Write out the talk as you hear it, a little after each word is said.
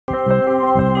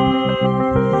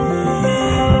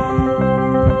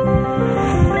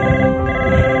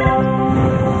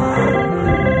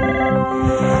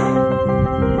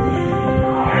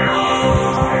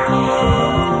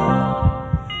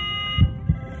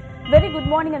Very good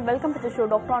morning and welcome to the show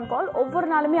Doctor on Call. ஒவ்வொரு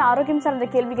நாளுமே ஆரோக்கியம் சார்ந்த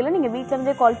கேள்விகளை நீங்க வீட்ல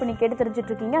இருந்தே கால் பண்ணி கேட்டு தெரிஞ்சிட்டு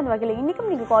இருக்கீங்க. அந்த வகையில இன்னைக்கும்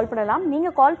நீங்க கால் பண்ணலாம்.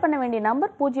 நீங்க கால் பண்ண வேண்டிய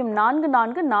நம்பர்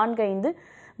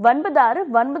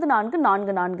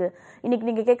 044445969444. இன்னைக்கு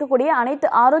நீங்க கேட்கக்கூடிய அனைத்து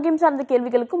ஆரோக்கியம் சார்ந்த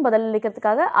கேள்விகளுக்கும் பதில்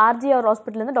அளிக்கிறதுக்காக ஆர்ஜிஆர்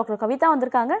ஹாஸ்பிட்டல்ல இருந்து டாக்டர் கவிதா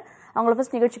வந்திருக்காங்க. அவங்கள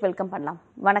ஃபர்ஸ்ட் நிகழ்ச்சி வெல்கம் பண்ணலாம்.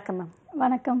 வணக்கம் மேம்.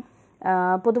 வணக்கம்.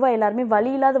 பொதுவாக எல்லாருமே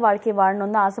வலி இல்லாத வாழ்க்கை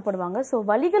வாழணும்னு தான் ஆசைப்படுவாங்க. ஸோ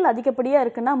வலிகள் அதிகப்படியாக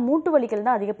இருக்குன்னா மூட்டு வலிகள்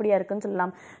தான் அதிகப்படியாக இருக்குன்னு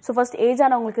சொல்லலாம். ஸோ ஃபர்ஸ்ட் ஏஜ்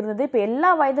ஆனவங்களுக்கு இருந்தது இப்போ எல்லா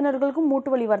வயதினர்களுக்கும்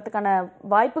மூட்டு வலி வரதுக்கான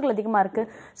வாய்ப்புகள் அதிகமாக இருக்குது.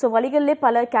 ஸோ வலிகள்லேயே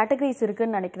பல கேட்டகரிஸ்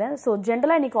இருக்குன்னு நினைக்கிறேன். ஸோ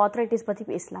ஜென்ரலாக இன்னைக்கு ஆர்த்ரைட்டிஸ் பற்றி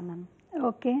பேசலாம் மேம்.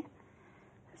 ஓகே.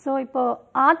 ஸோ இப்போது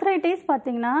ஆர்த்ரைட்டிஸ்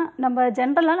பார்த்திங்கன்னா நம்ம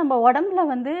ஜென்ரலாக நம்ம உடம்புல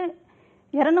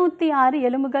 206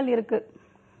 எலும்புகள் இருக்குது.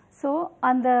 ஸோ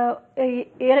அந்த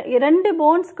 2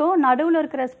 போன்ஸ்க்கும் நடுவில்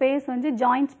இருக்கிற ஸ்பேஸ்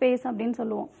ஜாயிண்ட் ஸ்பேஸ் அப்படின்னு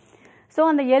சொல்லுவோம். ஸோ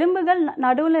அந்த எலும்புகள்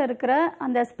நடுவில் இருக்கிற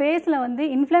அந்த ஸ்பேஸில்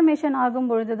இன்ஃப்ளமேஷன் ஆகும்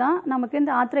பொழுது தான் நமக்கு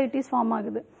இந்த ஆர்த்ரைட்டிஸ் ஃபார்ம்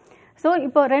ஆகுது. ஸோ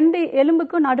இப்போ 2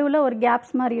 எலும்புக்கும் நடுவில் ஒரு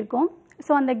கேப்ஸ் மாதிரி இருக்கும்.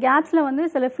 ஸோ அந்த கேப்ஸில்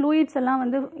சில ஃப்ளூயிட்ஸ் எல்லாம்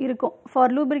இருக்கும்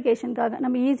ஃபார் லூப்ரிகேஷனுக்காக,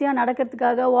 நம்ம ஈஸியாக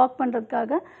நடக்கிறதுக்காக, வாக்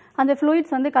பண்ணுறதுக்காக அந்த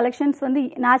ஃப்ளூயிட்ஸ் கலெக்ஷன்ஸ்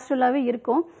நேச்சுரலாகவே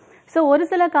இருக்கும். ஸோ ஒரு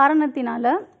சில காரணத்தினால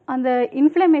அந்த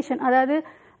இன்ஃப்ளமேஷன், அதாவது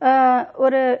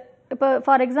ஒரு இப்போ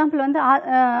ஃபார் எக்ஸாம்பிள்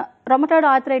ரொமட்டாய்டு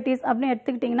ஆர்த்ரைட்டிஸ் அப்படின்னு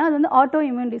எடுத்துக்கிட்டிங்கன்னா அது ஆட்டோ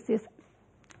இம்யூன் டிசீஸ்.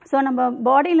 ஸோ நம்ம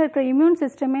பாடியில் இருக்கிற இம்யூன்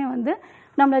சிஸ்டமே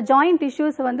நம்மளை ஜாயிண்ட்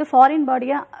டிஷ்யூஸை ஃபாரின்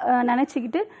பாடியாக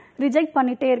நினச்சிக்கிட்டு ரிஜெக்ட்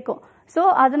பண்ணிகிட்டே இருக்கும். ஸோ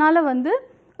அதனால்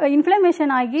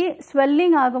இன்ஃப்ளமேஷன் ஆகி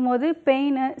ஸ்வெல்லிங் ஆகும்போது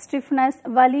பெயின், ஸ்டிஃப்னஸ்,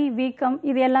 வலி, வீக்கம்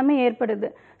இது எல்லாமே ஏற்படுது.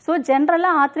 ஸோ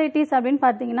ஜென்ரலாக ஆர்த்ரைட்டிஸ் அப்படின்னு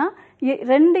பார்த்தீங்கன்னா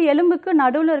 2 எலும்புக்கு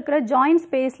நடுவில் இருக்கிற ஜாயிண்ட்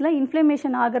ஸ்பேஸில்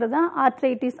இன்ஃப்ளமேஷன் ஆகிறது தான்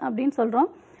ஆர்த்ரைட்டிஸ் அப்படின்னு சொல்கிறோம்.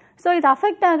 ஸோ இது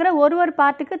அஃபெக்ட் ஆகிற ஒரு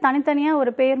பார்ட்டுக்கு தனித்தனியாக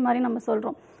ஒரு பேர் மாதிரி நம்ம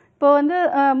சொல்கிறோம். இப்போ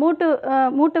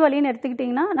மூட்டு வலின்னு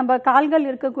எடுத்துக்கிட்டிங்கன்னா நம்ம கால்கள்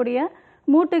இருக்கக்கூடிய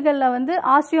மூட்டுகளில்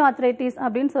ஆஸ்டியோ ஆர்த்ரைட்டிஸ்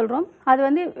அப்படின்னு சொல்கிறோம். அது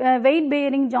வெயிட்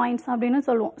பேரிங் ஜாயின்ட்ஸ் அப்படின்னு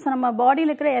சொல்லுவோம். ஸோ நம்ம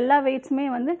பாடியில் இருக்கிற எல்லா வெயிட்ஸுமே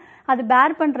அது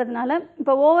பேர் பண்ணுறதுனால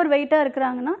இப்போ ஓவர் வெயிட்டாக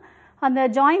இருக்கிறாங்கன்னா அந்த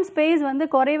ஜாயிண்ட் ஸ்பேஸ்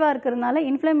குறைவாக இருக்கிறதுனால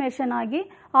இன்ஃப்ளமேஷன் ஆகி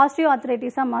ஆஸ்டியோ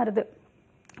ஆர்த்ரைட்டிஸாக மாறுது.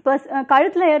 இப்போ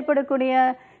கழுத்தில் ஏற்படக்கூடிய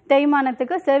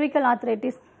தேய்மானத்துக்கு செர்விக்கல்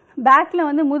ஆர்த்ரைட்டிஸ், பேக்கில்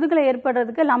முதுகில்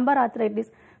ஏற்படுறதுக்கு லம்பர்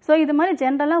ஆர்த்ரைட்டிஸ். ஸோ இது மாதிரி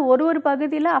ஜென்ரலாக ஒரு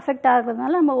பகுதியில் அஃபெக்ட்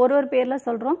ஆகுறதுனால நம்ம ஒரு பேரில்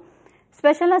சொல்கிறோம்.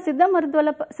 ஸ்பெஷலாக சித்த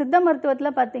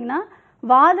மருத்துவத்தில் பார்த்திங்கன்னா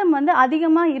வாதம்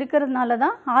அதிகமாக இருக்கிறதுனால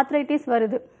தான் ஆர்த்ரைட்டிஸ்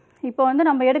வருது. இப்போ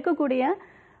நம்ம எடுக்கக்கூடிய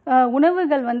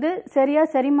உணவுகள்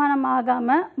சரியாக செரிமானம்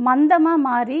ஆகாமல் மந்தமாக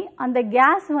மாறி அந்த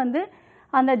கேஸ்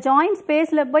அந்த ஜாயிண்ட்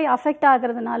ஸ்பேஸில் போய் அஃபெக்ட்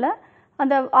ஆகிறதுனால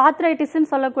அந்த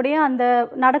ஆர்த்ரைட்டிஸ்ன்னு சொல்லக்கூடிய அந்த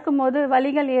நடக்கும்போது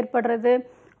வலிகள் ஏற்படுறது,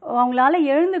 அவங்களால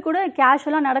எழுந்து கூட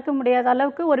கேஷுவலாக நடக்க முடியாத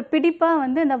அளவுக்கு ஒரு பிடிப்பாக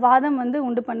இந்த வாதம்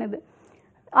உண்டு பண்ணுது.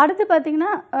 அடுத்து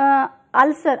பார்த்திங்கன்னா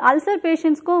அல்சர்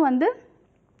பேஷண்ட்ஸ்க்கும்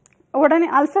உடனே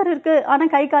அல்சர் இருக்குது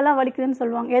ஆனால் கை காலெலாம் வலிக்குதுன்னு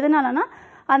சொல்லுவாங்க. எதனாலனா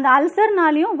அந்த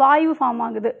அல்சர்னாலையும் வாயு ஃபார்ம்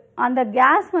ஆகுது. அந்த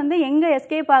கேஸ் எங்கே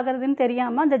எஸ்கேப் ஆகுறதுன்னு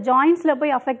தெரியாமல் அந்த ஜாயின்ஸில்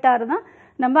போய் அஃபெக்ட் ஆகுது தான்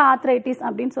நம்ம ஆர்த்ரைட்டிஸ்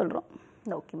அப்படின்னு சொல்கிறோம்.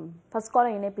 Okay ma'am. ஃபர்ஸ்ட்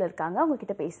காலர் இணைப்பில் இருக்காங்க,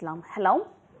 உங்ககிட்ட பேசலாம். ஹலோ.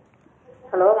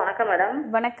 ஹலோ, வணக்கம் மேடம்.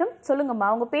 வணக்கம், சொல்லுங்கம்மா.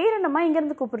 உங்க பேர் என்னம்மா,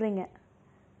 எங்கேருந்து கூப்பிடுறீங்க?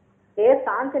 பேர்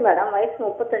சாந்தி மேடம், வயசு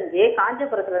 35,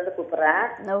 காஞ்சிபுரத்துல இருந்து கூப்பிடுறேன்.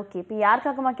 ஓகே, இப்போ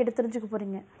யாருக்காகமா கேட்டு தெரிஞ்சுக்க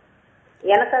போறீங்க?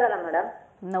 எனக்காக தான் மேடம்.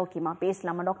 ஓகேம்மா,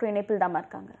 பேசலாமா? டாக்டர் இணைப்பில் தாமா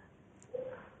இருக்காங்க.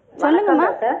 சொல்லுங்கம்மா.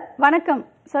 வணக்கம்,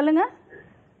 சொல்லுங்க.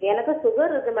 எனக்கு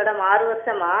சுகர் இருக்கு மேடம், 6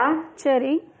 வருஷமா.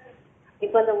 சரி.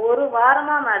 இப்போ இந்த 1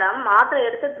 வாரமா மேடம் மாத்திரை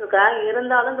எடுத்துட்டு இருக்கேன்.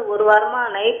 இருந்தாலும் இந்த 1 வாரமா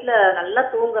நைட்ல நல்லா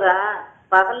தூங்குறேன்,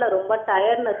 பகல்ல ரொம்ப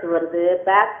டயர்ட்னஸ் வருது,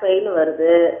 பேக் பெயின்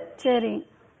வருது. சரி.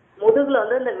 முதுகுல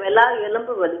இந்த விலா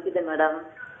எலும்பு வலிக்குது மேடம்.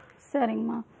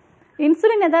 சரிங்கம்மா.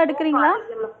 இன்சுலின் எதாவது எடுக்கிறீங்களா?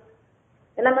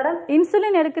 என்ன மேடம்?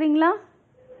 இன்சுலின் எடுக்கிறீங்களா?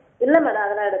 இல்ல மேடம்,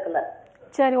 அதெல்லாம் எடுக்கல.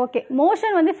 சரி, ஓகே.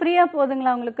 மோஷன் ஃப்ரீயா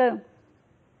போகுதுங்களா உங்களுக்கு?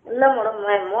 இல்ல மேடம்,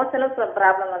 மோஷனும்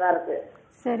ப்ராப்ளமா தான் இருக்கு.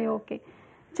 சரி, ஓகே.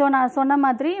 ஸோ நான் சொன்ன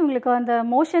மாதிரி உங்களுக்கு அந்த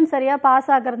மோஷன் சரியாக பாஸ்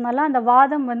ஆகிறதுனால அந்த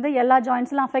வாதம் எல்லா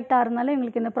ஜாயின்ஸ்லாம் அஃபெக்ட் ஆகிறதுனால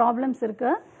உங்களுக்கு இந்த ப்ராப்ளம்ஸ்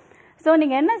இருக்குது. ஸோ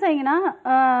நீங்கள் என்ன செய்யுங்கன்னா,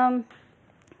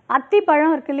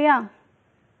 அத்திப்பழம் இருக்கு இல்லையா,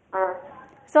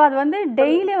 ஸோ அது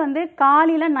டெய்லி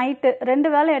காலையில் நைட்டு 2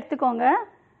 வேளை எடுத்துக்கோங்க.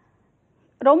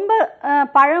 ரொம்ப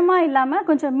பழமாக இல்லாமல்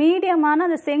கொஞ்சம் மீடியமான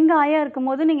அந்த செங்காயாக இருக்கும்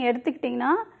போது நீங்கள்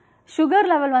எடுத்துக்கிட்டிங்கன்னா சுகர்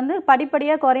லெவல்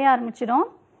படிப்படியாக குறைய ஆரம்பிச்சிடும்.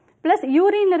 ப்ளஸ்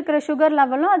யூரினில் இருக்கிற சுகர்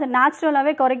லெவலும் அது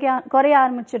நேச்சுரலாகவே குறைய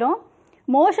ஆரம்பிச்சிடும்.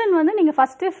 மோஷன் நீங்கள்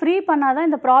ஃபஸ்ட்டு ஃப்ரீ பண்ணால் தான்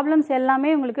இந்த ப்ராப்ளம்ஸ் எல்லாமே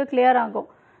உங்களுக்கு கிளியர் ஆகும்.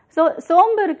 ஸோ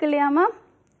சோம்பு இருக்கு இல்லையாம்மா,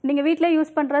 நீங்கள் வீட்டில்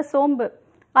யூஸ் பண்ணுற சோம்பு,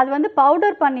 அது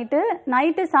பவுடர் பண்ணிவிட்டு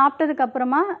நைட்டு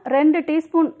சாப்பிட்டதுக்கப்புறமா 2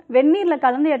 டீஸ்பூன் வெந்நீரில்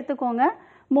கலந்து எடுத்துக்கோங்க.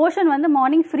 மோஷன்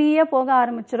மார்னிங் ஃப்ரீயாக போக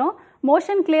ஆரம்பிச்சிடும்.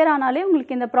 மோஷன் கிளியர் ஆனாலே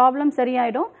உங்களுக்கு இந்த ப்ராப்ளம்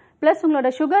சரியாயிடும். ப்ளஸ் உங்களோட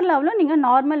சுகர் லெவலும் நீங்கள்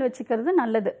நார்மல் வச்சுக்கிறது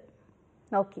நல்லது.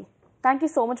 Okay, thank you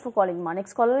so much for காலிங்மா.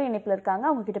 Next caller இணைப்பில் இருக்காங்க,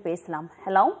 அவங்க கிட்ட பேசலாம்.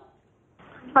 ஹலோ.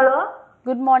 Hello,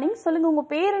 good morning. சொல்லுங்க, உங்க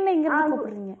பேர் என்ன, எங்க இருந்து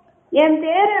கூப்பிடுறீங்க? என்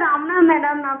பேரு ரம்னா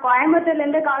மேடம். நான் கோயம்புத்தூர்ல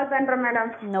இருந்து கால் பண்றேன் மேடம்.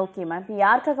 Okay ma'am. இப்போ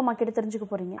யாருக்காகமா கேட்டு தெரிஞ்சுக்க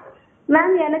போறீங்க?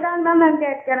 மேம் எனக்காக தான் மேம்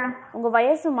கேட்கிறேன். உங்க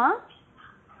வயசுமா?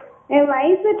 என்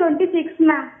வயசு 26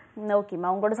 மேம்.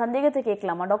 ஓகேம்மா, உங்களோட சந்தேகத்தை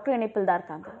கேட்கலாமா? டாக்டர் இணைப்பில் தான்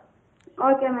இருக்காங்க.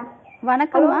 Okay ma'am.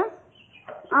 வணக்கம்மா.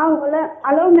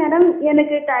 ஹலோ மேடம்,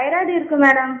 எனக்கு தைராய்டு இருக்கு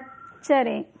மேடம்.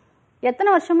 சரி, எத்தனை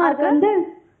வருஷமா இருக்கு?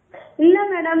 இல்ல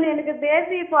மேடம், எனக்கு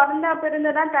பேபி பிறந்தப்ப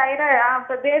இருந்துதான் தைராய்டு.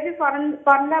 அப்ப பேபி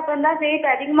பிறந்தப்ப இருந்தா வெயிட்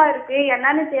அதிகமா இருக்கு.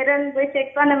 என்னன்னு தெரியலன்னு போய்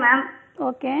செக் பண்ண மேம்.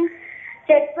 ஓகே.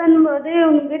 செக் பண்ணும்போது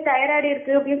உங்களுக்கு தைராய்டு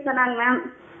இருக்கு அப்படின்னு சொன்னாங்க மேம்.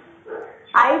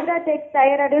 ஐப்ரா செக்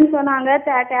தைராய்டுன்னு சொன்னாங்க.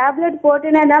 டேப்லெட்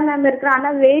போட்டுனே தான் மேம் இருக்கிறேன்.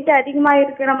 ஆனா வெயிட் அதிகமா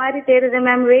இருக்கிற மாதிரி தெரியுது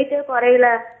மேம். வெயிட்டே குறையல.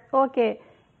 ஓகே.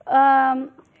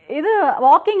 இது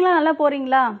வாக்கிங்லாம் நல்லா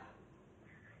போறீங்களா?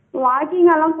 வாக்கிங்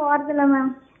எல்லாம் போறதில்ல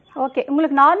மேம். ஓகே.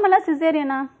 உங்களுக்கு நார்மலா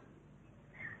சிசேரியனா?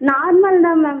 நார்மல்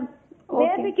தான் மேம்.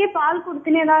 பேபிக்கு பால்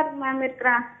கொடுத்துனே தான் மேம்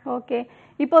இருக்கிறேன். ஓகே.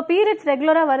 இப்போ பீரியட்ஸ்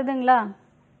ரெகுலரா வருதுங்களா?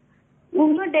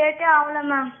 இன்னும் டேட்டே ஆகல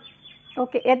மேம்.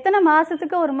 ஓகே. எத்தனை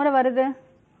மாசத்துக்கு ஒரு முறை வருது?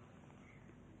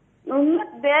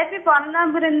 இன்னும் பேபி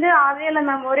பிறந்தப்ப இருந்து ஆகவே இல்லை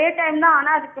மேம். ஒரே டைம் தான்.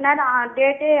 ஆனா அதுக்கு பின்னாடி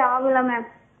டேட்டே ஆகல மேம்.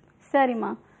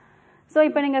 சரிம்மா. ஸோ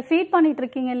இப்போ நீங்கள் ஃபீட் பண்ணிட்டு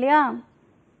இருக்கீங்க இல்லையா?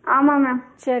 ஆமாம் மேம்.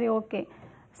 சரி, ஓகே.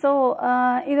 ஸோ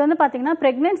இது வந்து பார்த்தீங்கன்னா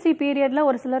ப்ரெக்னென்சி பீரியடில்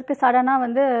ஒரு சிலருக்கு சடனாக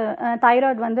வந்து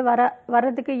தைராய்டு வந்து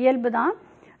வர்றதுக்கு இயல்பு தான்.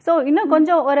 ஸோ இன்னும்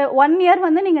கொஞ்சம் ஒரு 1 இயர்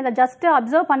வந்து நீங்கள் இதை ஜஸ்ட்டு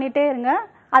அப்சர்வ் பண்ணிகிட்டே இருங்க.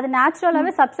 அது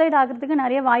நேச்சுரலாகவே சப்சைட் ஆகிறதுக்கு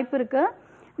நிறைய வாய்ப்பு இருக்குது.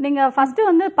 நீங்கள் ஃபஸ்ட்டு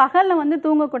வந்து பகலில் வந்து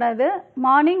தூங்கக்கூடாது.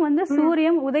 மார்னிங் வந்து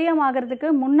சூரியன் உதயம் ஆகிறதுக்கு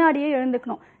முன்னாடியே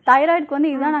எழுந்துக்கணும். தைராய்டுக்கு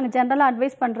வந்து இதுதான் நாங்கள் ஜென்ரலாக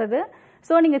அட்வைஸ் பண்ணுறது.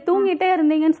 ஸோ நீங்கள் தூங்கிட்டே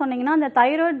இருந்தீங்கன்னு சொன்னீங்கன்னா அந்த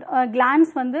தைராய்டு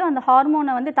கிளான்ஸ் வந்து அந்த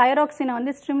ஹார்மோனை வந்து தைராக்சினை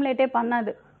வந்து ஸ்டிமுலேட்டே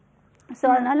பண்ணாது. ஸோ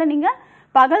அதனால நீங்கள்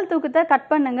பகல் தூக்கத்தை கட்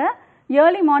பண்ணுங்க.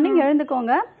 Early morning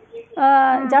எழுந்துக்கோங்க.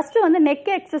 ஜஸ்ட் வந்து நெக்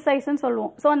எக்ஸசைஸ்ன்னு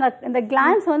சொல்லுவோம். ஸோ அந்த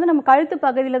கிளான்ஸ் வந்து நம்ம கழுத்து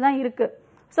பகுதியில் தான் இருக்குது.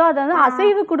 ஸோ அதை வந்து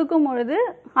அசைவு கொடுக்கும் பொழுது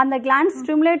அந்த கிளான்ஸ்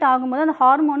ஸ்டிமுலேட் ஆகும்போது அந்த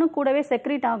ஹார்மோனும் கூடவே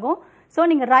செக்ரீட் ஆகும். ஸோ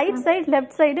நீங்கள் ரைட் சைடு,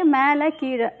 லெஃப்ட் சைடு, மேலே,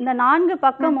 கீழே இந்த 4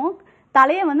 பக்கமும்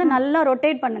தலையை வந்து நல்லா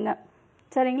ரொட்டேட் பண்ணுங்க.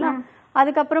 சரிங்களா?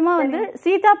 அதுக்கப்புறமா வந்து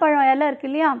சீதாப்பழம் இலை இருக்கு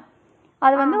இல்லையா,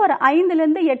 அது வந்து ஒரு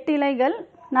 5லேருந்து 8 இலைகள்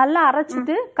நல்லா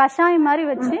அரைச்சிட்டு கஷாயம் மாதிரி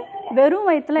வச்சு வெறும்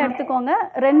வயிற்றுல எடுத்துக்கோங்க.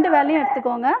 2 வேளையும்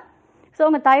எடுத்துக்கோங்க. ஸோ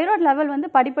உங்கள் தைராய்டு லெவல் வந்து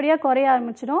படிப்படியாக குறைய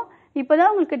ஆரம்பிச்சிடும். இப்போ தான்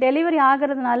உங்களுக்கு டெலிவரி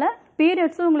ஆகிறதுனால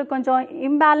பீரியட்ஸும் உங்களுக்கு கொஞ்சம்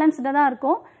இம்பேலன்ஸ்டாக தான்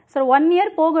இருக்கும். ஸோ 1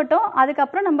 இயர் போகட்டும்.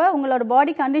 அதுக்கப்புறம் நம்ம உங்களோட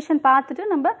பாடி கண்டிஷன் பார்த்துட்டு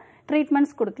நம்ம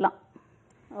ட்ரீட்மெண்ட்ஸ் கொடுக்கலாம்.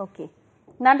 ஓகே,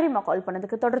 நன்றிம்மா கால்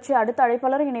பண்ணதுக்கு. தொடர்ச்சி அடுத்த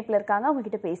அழைப்பாளரும் இணைப்பில் இருக்காங்க, அவங்க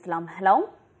கிட்ட பேசலாம். Hello,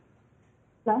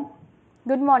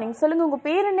 good morning. சொல்லுங்க, உங்க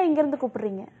பேர் என்ன, எங்க இருந்து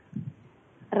கூப்பிடுறீங்க?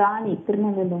 ராணி,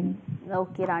 திருநெல்வேலி.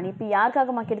 ஓகே ராணி, இப்போ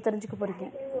யாருக்காகமா கேட்டு தெரிஞ்சுக்க போறீங்க?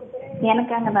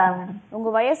 எனக்காக தான். உங்க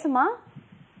வயசுமா?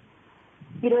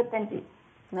 25.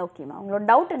 ஓகேம்மா, உங்களோட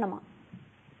டவுட் என்னம்மா?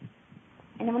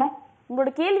 என்ன மேடம்?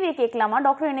 உங்களோட கேள்வியை கேட்கலாமா?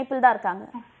 டாக்டர் இணைப்பில் தான் இருக்காங்க.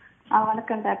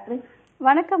 வணக்கம் டாக்டர்.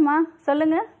 வணக்கம்மா,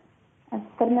 சொல்லுங்க.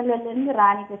 திருநெல்வேலியிலேருந்து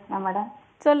ராணி பேசுகிறேன் மேடம்.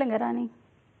 சொல்லுங்க ராணி.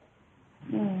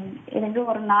 எனக்கு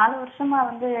ஒரு 4 வருஷமா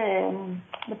வந்து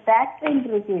இந்த பேக் பெயின்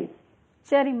இருக்கு.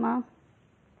 சரிம்மா.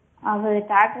 அது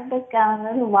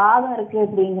டாக்டர்கிட்ட வாதம் இருக்கு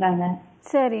அப்படிங்கிறாங்க.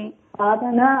 சரி.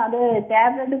 வாதம்னா அது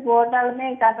டேப்லெட் போட்டாலுமே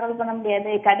கண்ட்ரோல் பண்ண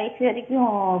முடியாது, கடைசி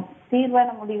வரைக்கும் தீர்வான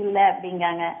முடிவில்ல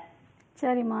அப்படிங்காங்க.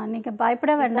 சரிம்மா, நீங்க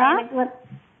பயப்பட வேண்டாம்.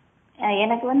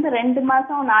 எனக்கு வந்து 2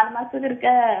 மாசம் 4 மாசத்துக்கு இருக்க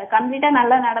கம்ப்ளீட்டா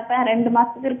நல்லா நடப்பேன். 2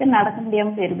 மாசத்துக்கு இருக்க நடக்க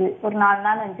முடியாம போயிருது. ஒரு 4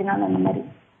 நாள் 5 நாள் அந்த மாதிரி.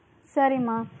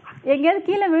 சரிம்மா, எங்கேயாவது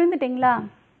கீழே விழுந்துட்டீங்களா?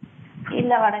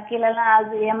 இல்ல வடக்கீழெல்லாம்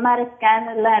அது எம்ஆர்ஐ ஸ்கேன்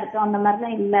எல்லாம் எடுத்தோம், அந்த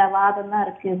மாதிரிலாம் இல்ல, வாதம் தான்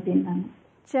இருக்கு அப்படின்னாங்க.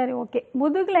 சரி, ஓகே.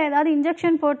 முதுகுல ஏதாவது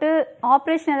இன்ஜெக்ஷன் போட்டு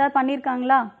ஆப்ரேஷன் ஏதாவது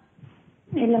பண்ணியிருக்காங்களா?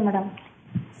 இல்ல மேடம்.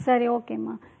 சரி,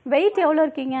 ஓகேம்மா. வெயிட் எவ்வளோ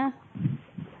இருக்கீங்க?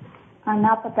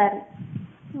 46.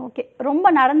 ஓகே. ரொம்ப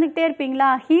நடந்துக்கிட்டே இருப்பீங்களா?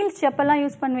 ஹீல்ஸ் செப்பெல்லாம்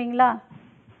யூஸ் பண்ணுவீங்களா?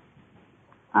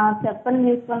 செப்பல்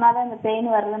யூஸ் பண்ணாலும் இந்த பெயின்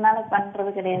வர்றதுனால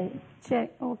பண்றது கிடையாது. சரி,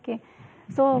 ஓகே.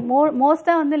 ஸோ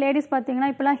மோஸ்ட்டாக வந்து லேடிஸ் பார்த்தீங்கன்னா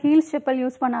இப்போலாம் ஹீல்ஸ் செப்பல்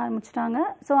யூஸ் பண்ண ஆரம்பிச்சிட்டாங்க.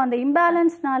 ஸோ அந்த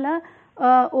இம்பேலன்ஸ்னால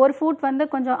ஒரு ஃபுட் வந்து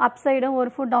கொஞ்சம் அப் சைடும் ஒரு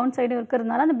ஃபுட் டவுன் சைடும்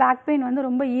இருக்கிறதுனால அந்த பேக் பெயின் வந்து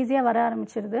ரொம்ப ஈஸியாக வர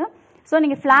ஆரம்பிச்சிருது. ஸோ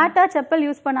நீங்கள் ஃப்ளாட்டாக செப்பல்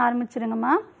யூஸ் பண்ண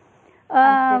ஆரம்பிச்சிருங்கம்மா.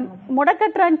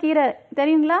 முடக்கற்றான் கீரை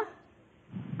தெரியுங்களா?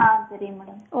 தெரியும்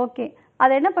மேடம். ஓகே,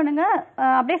 அதை என்ன பண்ணுங்க,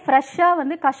 அப்படியே ஃப்ரெஷ்ஷாக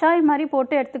வந்து கஷாயம் மாதிரி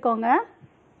போட்டு எடுத்துக்கோங்க.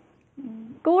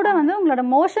 கூட வந்து உங்களோட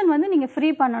மோஷன் வந்து நீங்கள்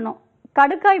ஃப்ரீ பண்ணணும்.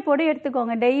 கடுக்காய் பொடி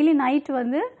எடுத்துக்கோங்க. டெய்லி நைட்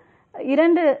வந்து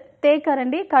 2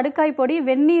 தேக்கரண்டி கடுக்காய் பொடி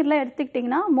வெந்நீரில்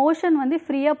எடுத்துக்கிட்டிங்கன்னா மோஷன் வந்து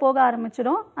ஃப்ரீயாக போக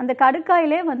ஆரம்பிச்சிடும். அந்த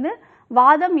கடுக்காயிலே வந்து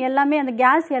வாதம் எல்லாமே, அந்த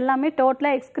கேஸ் எல்லாமே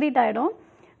டோட்டலாக எக்ஸ்க்ரீட் ஆகிடும்.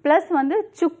 ப்ளஸ் வந்து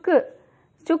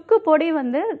சுக்கு பொடி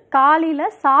வந்து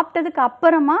காலையில் சாப்பிட்டதுக்கு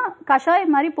அப்புறமா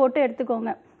கஷாயம் மாதிரி போட்டு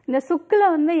எடுத்துக்கோங்க. இந்த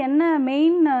சுக்கில் வந்து என்ன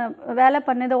மெயின் வேலை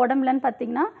பண்ணுது உடம்புலன்னு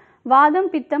பார்த்தீங்கன்னா, வாதம்,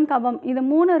 பித்தம், கபம் இது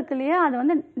 3 இருக்கு இல்லையா, அதை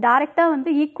வந்து டைரெக்டாக வந்து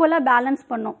ஈக்குவலாக பேலன்ஸ்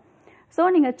பண்ணும். ஸோ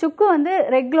நீங்கள் சுக்கு வந்து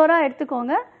ரெகுலராக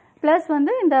எடுத்துக்கோங்க. ப்ளஸ்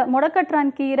வந்து இந்த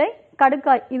முடக்கற்றான் கீரை,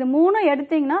 கடுக்காய் இது 3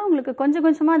 எடுத்திங்கன்னா உங்களுக்கு கொஞ்சம்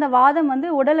கொஞ்சமாக அந்த வாதம் வந்து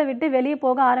உடலை விட்டு வெளியே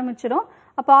போக ஆரம்பிச்சிடும்.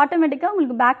 அப்போ ஆட்டோமேட்டிக்காக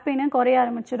உங்களுக்கு பேக் பெயினும் குறைய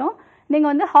ஆரம்பிச்சிடும்.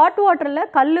 நீங்கள் வந்து ஹாட்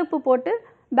வாட்டரில் கல்லுப்பு போட்டு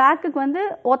பேக்குக்கு வந்து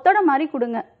ஒத்தடை மாதிரி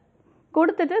கொடுங்க.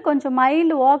 கொடுத்துட்டு கொஞ்சம்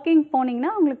மைல்டு வாக்கிங்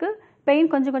போனீங்கன்னா உங்களுக்கு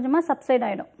பெயின் கொஞ்சம் கொஞ்சமாக சப்சைட்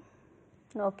ஆகிடும்.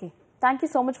 Okay, thank you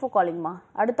so much for காலிங்மா.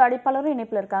 அடுத்த அழைப்பாளரும்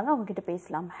இணைப்பில் இருக்காங்க, அவங்க கிட்ட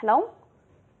பேசலாம். ஹலோ.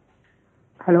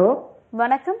 ஹலோ,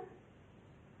 வணக்கம்.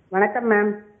 வணக்கம்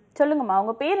மேம். சொல்லுங்கம்மா,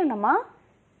 உங்க பேர் என்னம்மா?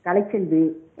 கலைச்செல்வி.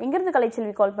 எங்கிருந்து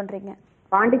கலைச்செல்வி கால் பண்றீங்க?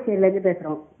 பாண்டிச்சேரியிலேருந்து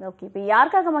பேசுகிறோம். ஓகே, இப்போ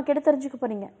யாருக்காகம்மா கேட்டு தெரிஞ்சுக்க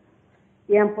போறீங்க?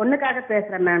 என் பொண்ணுக்காக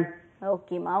பேசுகிறேன் மேம்.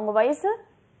 ஓகேம்மா, அவங்க வயசு?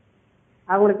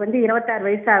 அவங்களுக்கு வந்து 26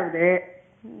 வயசு ஆகுது.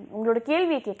 உங்களோட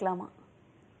கேள்வியை கேட்கலாமா?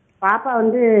 பாப்பா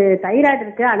வந்து தைராய்டு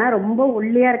இருக்கு, ஆனால் ரொம்ப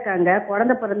ஒல்லியாக இருக்காங்க.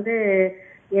 குழந்தை பிறந்து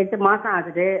 8 மாதம்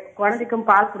ஆகுது. குழந்தைக்கும்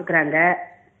பால் கொடுக்குறாங்க.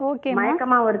 ஓகே,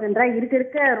 மயக்கமாக வருதுன்றா, இருக்க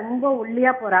இருக்க ரொம்ப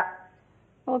ஒல்லியாக போறா.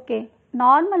 ஓகே,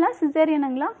 நார்மலா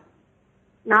சிசேரியனுங்களா?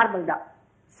 நார்மல் தான்.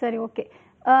 சரி, ஓகே.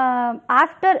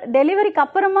 ஆஃப்டர் டெலிவரிக்கு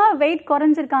அப்புறமா வெயிட்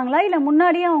குறைஞ்சிருக்காங்களா இல்லை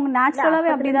முன்னாடியே அவங்க நேச்சுரலாகவே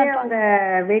அப்படிதான் இருக்காங்க?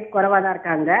 அவங்க வெயிட் குறைவாக தான்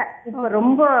இருக்காங்க, இப்போ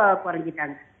ரொம்ப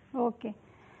குறைஞ்சிட்டாங்க. ஓகே,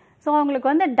 ஸோ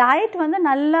அவங்களுக்கு வந்து டயட் வந்து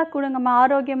நல்லா கொடுங்கம்மா,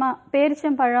 ஆரோக்கியமாக.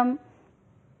 பேரிச்சம்பழம்.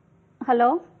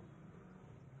 ஹலோ.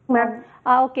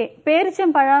 ஓகே,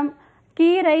 பேரிச்சம்பழம்,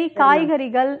 கீரை,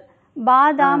 காய்கறிகள்,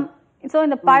 பாதாம். ஸோ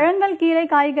இந்த பழங்கள், கீரை,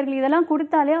 காய்கறிகள் இதெல்லாம்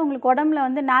கொடுத்தாலே அவங்களுக்கு உடம்புல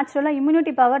வந்து நேச்சுரலாக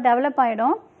இம்யூனிட்டி பவர் டெவலப்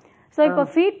ஆகிடும். ஸோ இப்போ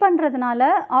ஃபீட் பண்ணுறதுனால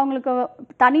அவங்களுக்கு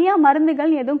தனியாக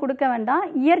மருந்துகள் எதுவும் கொடுக்க வேண்டாம்,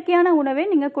 இயற்கையான உணவே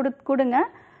நீங்கள் கொடுங்க.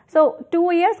 ஸோ 2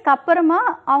 இயர்ஸ்க்கு அப்புறமா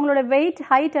அவங்களோட வெயிட்,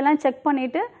 ஹைட் எல்லாம் செக்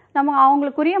பண்ணிவிட்டு நம்ம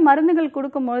அவங்களுக்குரிய மருந்துகள்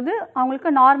கொடுக்கும்போது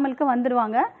அவங்களுக்கு நார்மலுக்கு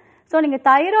வந்துடுவாங்க. ஸோ நீங்கள்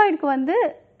தைராய்டுக்கு வந்து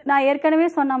நான் ஏற்கனவே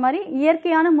சொன்ன மாதிரி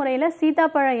இயற்கையான முறையில்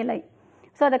சீதாப்பழ இலை,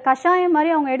 ஸோ அதை கஷாயம் மாதிரி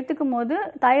அவங்க எடுத்துக்கும் போது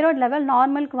தைராய்டு லெவல்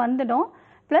நார்மலுக்கு வந்துடும்.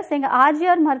 ப்ளஸ் எங்கள்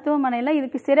ஆர்ஜிஆர் மருத்துவமனையில்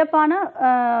இதுக்கு சிறப்பான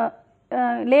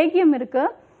லேகியம்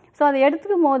இருக்குது. ஸோ அதை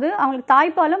எடுத்துக்கும் போது அவங்களுக்கு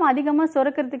தாய்ப்பாலும் அதிகமாக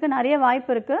சுரக்கிறதுக்கு நிறைய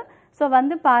வாய்ப்பு இருக்குது. ஸோ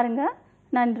வந்து பாருங்கள்.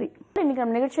 நன்றி. இன்னைக்கு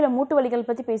நம்ம நிகழ்ச்சியில் மூட்டு வலிகள்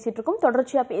பற்றி பேசிட்டு இருக்கோம்,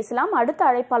 தொடர்ச்சியாக பேசலாம். அடுத்த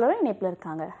அழைப்பாளரும் இணைப்பில்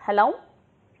இருக்காங்க. ஹலோ.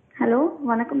 ஹலோ,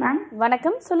 வணக்கம் மேம்.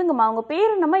 வணக்கம், சொல்லுங்கம்மா, உங்க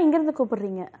பேர் என்னம்மா, இங்கிருந்து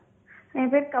கூப்பிடுறீங்க?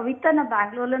 என் பேர் கவிதா, நான்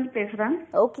பெங்களூர்ல இருந்து பேசுறேன்.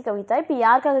 ஓகே கவிதா, இப்போ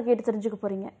யாருக்காக கேட்டு தெரிஞ்சுக்க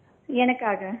போறீங்க?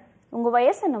 எனக்காக. உங்க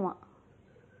வயசு என்னம்மா?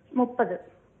 30.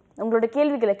 உங்களோட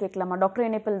கேள்விகளை கேட்கலாமா? டாக்டர்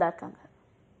இணைப்பில் தான் இருக்காங்க.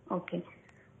 ஓகே,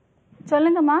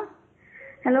 சொல்லுங்கம்மா.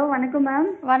 ஹலோ, வணக்கம்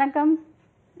மேம். வணக்கம்.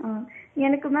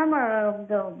 எனக்கு மேம்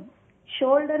இந்த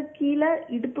ஷோல்டர் கீழே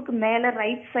இடுப்புக்கு மேலே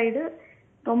ரைட் சைடு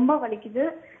ரொம்ப வலிக்குது.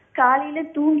 காலையில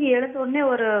தூங்கி எழுந்த உடனே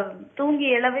தூங்கி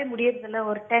எழவே முடியறதில்ல.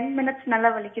 ஒரு 10 மினிட்ஸ் நல்லா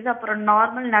வலிக்குது. அப்புறம்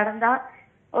நார்மல் நடந்தா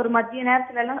ஒரு மதிய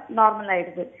நேரத்துல எல்லாம் நார்மல்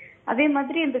ஆயிடுது. அதே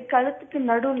மாதிரி இந்த கழுத்துக்கு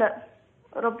நடுவுல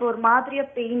ரொம்ப ஒரு மாதிரியா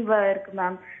பெயின் இருக்கு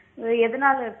மேம்.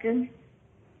 எதனால இருக்கு?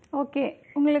 ஓகே,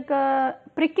 உங்களுக்கு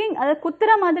பிரிக்கிங், அதாவது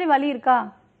குத்துற மாதிரி வலி இருக்கா?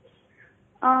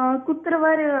 குத்துற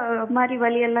மாதிரி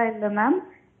வலி எல்லாம் இல்லை மேம்.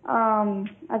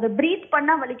 அது பிரீத்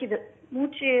பண்ணா வலிக்குது,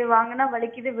 மூச்சு வாங்கினா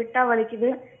வலிக்குது, விட்டா வலிக்குது,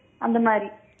 அந்த மாதிரி.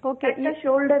 ஓகே,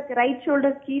 ஷோல்டர், ரைட்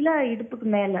ஷோல்டர் கீழே இடுப்புக்கு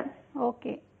மேலே.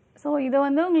 ஓகே, ஸோ இது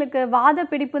வந்து உங்களுக்கு வாத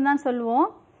பிடிப்புன்னு தான் சொல்லுவோம்.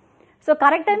 ஸோ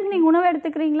கரெக்ட் டைமுக்கு நீங்கள் உணவு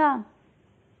எடுத்துக்கிறீங்களா?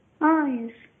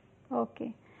 எஸ். ஓகே,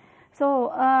 ஸோ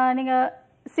நீங்கள்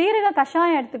சீரக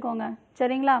கஷாயம் எடுத்துக்கோங்க,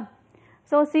 சரிங்களா?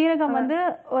 ஸோ சீரகம் வந்து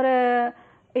ஒரு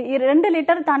 2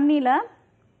 லிட்டர் தண்ணியில்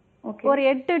ஒரு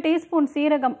 8 டீஸ்பூன்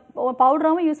சீரகம்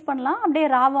பவுடராகவும் யூஸ் பண்ணலாம், அப்படியே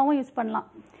ராவாகவும் யூஸ் பண்ணலாம்.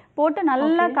 போட்டு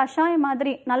நல்லா கஷாயம்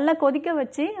மாதிரி நல்லா கொதிக்க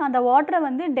வச்சு அந்த வாட்டரை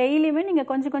வந்து டெய்லியுமே நீங்கள்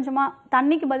கொஞ்சம் கொஞ்சமாக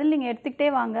தண்ணிக்கு பதில் நீங்கள் எடுத்துக்கிட்டே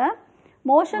வாங்க.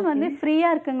 மோஷன் வந்து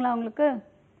ஃப்ரீயாக இருக்குங்களா உங்களுக்கு?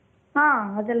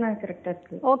 அதெல்லாம் கரெக்டாக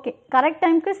இருக்கு. ஓகே, கரெக்ட்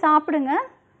டைமுக்கு சாப்பிடுங்க.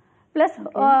 ப்ளஸ்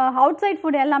அவுட் சைட்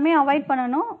ஃபுட் எல்லாமே அவாய்ட்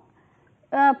பண்ணணும்.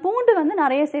 பூண்டு வந்து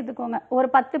நிறைய சேர்த்துக்கோங்க. ஒரு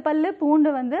 10 பல்லு பூண்டு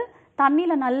வந்து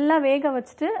தண்ணியில் நல்லா வேக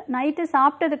வச்சுட்டு நைட்டு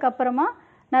சாப்பிட்டதுக்கு அப்புறமா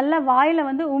நல்லா வாயில்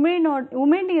வந்து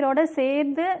உமிழ்நீரோட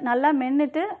சேர்ந்து நல்லா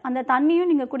மென்னுட்டு அந்த தண்ணியும்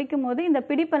நீங்கள் குடிக்கும் போது இந்த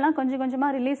பிடிப்பெல்லாம் கொஞ்சம்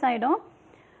கொஞ்சமாக ரிலீஸ் ஆகிடும்.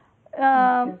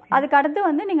 அதுக்கு அடுத்து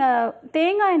வந்து நீங்கள்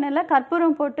தேங்காய் எண்ணெயில்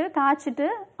கற்பூரம் போட்டு காய்ச்சிட்டு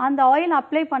அந்த ஆயில்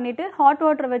அப்ளை பண்ணிவிட்டு ஹாட்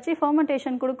வாட்டர் வச்சு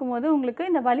ஃபர்மெண்டேஷன் கொடுக்கும்போது உங்களுக்கு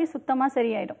இந்த வலி சுத்தமாக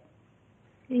சரியாயிடும்.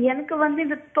 எனக்கு வந்து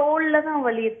இந்த தோல்ல தான்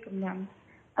வலி இருக்கு மேம்.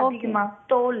 அதிகமா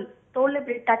தோல்ல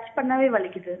இப்படி டச் பண்ணவே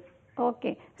வலிக்குது. ஓகே,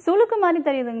 சுளுக்கு மாதிரி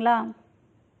தெரியுதுங்களா?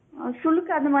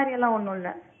 சுளுக்கு அந்த மாதிரி எல்லாம் ஒண்ணும் இல்ல.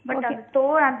 பட் அந்த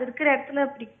அந்த இருக்கிற இடத்துல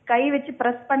இப்படி கை வச்சு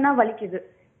பிரஸ் பண்ணா வலிக்குது.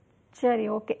 சரி,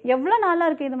 ஓகே. எவ்வளவு நாளா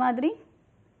இருக்கு இது மாதிரி?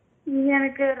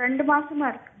 எனக்கு 2 மாசமா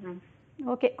இருக்கு மேம்.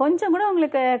 ஓகே, கொஞ்சம் கூட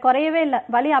உங்களுக்கு குறையவே இல்லை,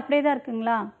 வலி அப்படியே தான்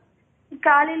இருக்குங்களா?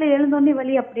 காலையில எழுந்தோடனே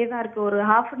வலி அப்படியே தான் இருக்கு. ஒரு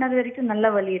ஹாஃப் அன் ஹவர் வரைக்கும் நல்ல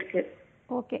வலி இருக்கு.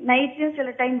 ஓகே. நைட்லயும்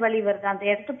சில டைம் வலி வருது. அந்த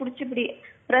இடத்த பிடிச்சி இப்படி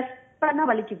ப்ரெஸ் பண்ணா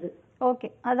வலிக்குது. ஓகே,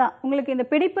 அதான் உங்களுக்கு இந்த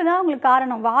பிடிப்பு தான் உங்களுக்கு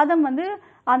காரணம். வாதம் வந்து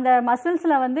அந்த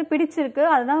மசில்ஸில் வந்து பிடிச்சிருக்கு,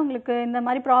 அதுதான் உங்களுக்கு இந்த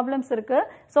மாதிரி ப்ராப்ளம்ஸ் இருக்குது.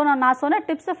 ஸோ நான் சொன்ன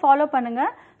டிப்ஸை ஃபாலோ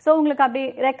பண்ணுங்கள். ஸோ உங்களுக்கு அப்படி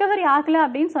ரெக்கவரி ஆகலை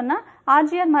அப்படின்னு சொன்னால்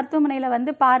ஆர்ஜிஆர் மருத்துவமனையில்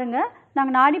வந்து பாருங்கள்.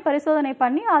 நாங்கள் நாடி பரிசோதனை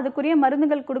பண்ணி அதுக்குரிய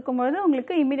மருந்துகள் கொடுக்கும்பொழுது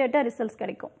உங்களுக்கு இமீடியட்டாக ரிசல்ட்ஸ்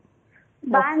கிடைக்கும்.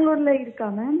 பெங்களூர்ல இருக்கா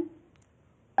மேம்?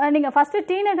 நீங்கள் ஃபஸ்ட்டு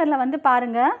டி நகரில் வந்து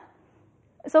பாருங்கள்.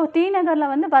 ஸோ டி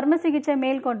நகரில் வந்து வர்ம சிகிச்சை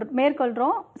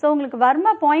மேற்கொள்கிறோம். ஸோ உங்களுக்கு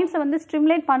வர்ம பாயிண்ட்ஸை வந்து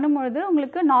ஸ்டிமுலேட் பண்ணும்பொழுது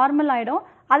உங்களுக்கு நார்மல் ஆகிடும்.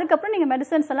 அதுக்கப்புறம் நீங்கள்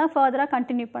மெடிசன்ஸ் எல்லாம் ஃபர்தராக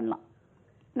கண்டினியூ பண்ணலாம்.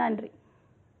 நன்றி.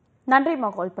 நன்றிம்மா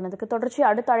கால் பண்ணதுக்கு. தொடர்ச்சி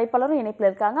அடுத்த அழைப்பாளரும் இணைப்பில்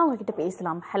இருக்காங்க, அவங்க கிட்ட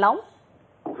பேசலாம். ஹலோ.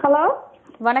 ஹலோ,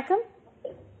 வணக்கம்.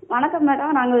 வணக்கம்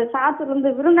மேடம். நாங்கள்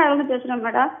சாத்தூர்லேருந்து விருந்தாளிலேருந்து பேசுகிறோம்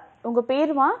மேடம். உங்கள்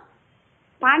பேருமா?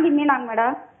 பாண்டி மீனாங்க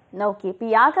மேடம். ஓகே. இப்போ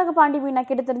யாருக்காக பாண்டி மீனா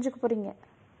கேட்டு தெரிஞ்சுக்க போகிறீங்க?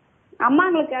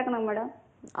 அம்மாங்களுக்கு கேட்கணும் மேடம்.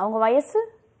 அவங்க வயசு?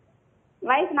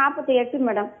 வயசு 48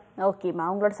 மேடம். ஓகேம்மா,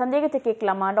 உங்களோட சந்தேகத்தை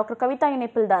கேட்கலாமா? டாக்டர் கவிதா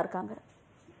இணைப்பில் தான் இருக்காங்க.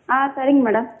 சரிங்க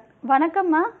மேடம்.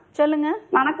 வணக்கம்மா, சொல்லுங்க.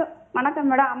 வணக்கம்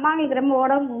மேடம். அம்மாங்களுக்கு ரொம்ப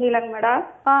உடம்பு முடியலங்க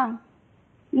மேடம்.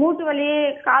 மூட்டு வலி,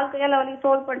 கால் கையில வலி,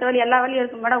 தோல் பட்டு வலி, எல்லா வலியும்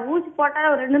இருக்கு மேடம். ஊசி போட்டா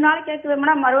ஒரு 2 நாள் கேட்குது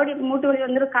மேடம். மறுபடியும் மூட்டு வலி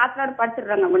வந்துட்டு காத்துலாடு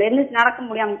படுத்துடுறாங்க மேடம். என்ன நடக்க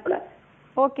முடியாம கூட.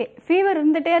 ஓகே. ஃபீவர்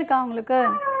இருந்துட்டே இருக்கா உங்களுக்கு?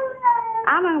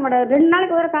 ஆமாங்க மேடம். 2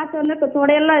 நாளைக்கு ஒரு காய்ச்சல் வந்து இப்போ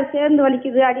தொடையெல்லாம் சேர்ந்து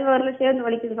வலிக்குது, அடிவரில் சேர்ந்து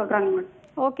வலிக்குது சொல்றாங்க மேடம்.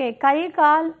 ஓகே. கை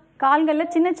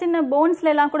கால்களில் சின்ன சின்ன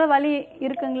போன்ஸ்ல எல்லாம் கூட வலி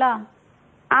இருக்குங்களா?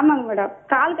 ஆமாங்க மேடம்.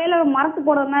 கால் கையில மரத்து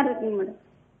போடுற மாதிரி இருக்குங்க மேடம்.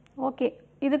 ஓகே.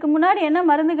 இதுக்கு முன்னாடி என்ன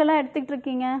மருந்துகள்லாம் எடுத்துக்கிட்டு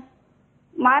இருக்கீங்க?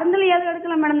 மருந்துல எதுவும்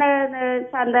எடுக்கல மேடம்.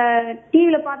 அந்த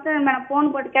டிவியில பார்த்து மேடம்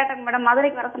போன் போட்டு கேட்டாங்க மேடம்.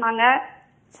 மதுரைக்கு வர சொன்னாங்க.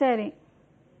 சரி.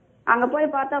 அங்க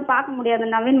போய் பார்த்தா பார்க்க முடியாது,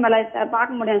 நவீன் மேல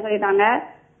பார்க்க முடியாது சொல்லிட்டாங்க.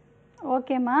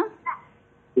 ஓகேம்மா.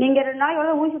 நீங்க 2 நாளைக்கு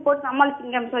எவ்வளவு ஊசி போட்டு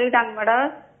சமாளிச்சிங்க சொல்லிட்டாங்க மேடம்.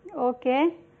 ஓகே.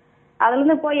 அதுல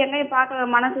இருந்து போய் எங்கேயும் பார்க்கல,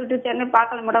 மனசு விட்டு எங்கேயும்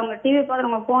பார்க்கல மேடம். உங்க டிவி பார்த்து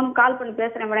உங்க போன் கால் பண்ணி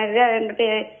பேசுறேன் மேடம்.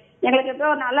 எங்களுக்கு எப்போ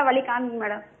ஒரு நல்ல வழி காமிங்க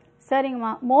மேடம்.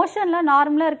 சரிங்கம்மா. மோஷன்லாம்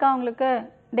நார்மலா இருக்கா உங்களுக்கு?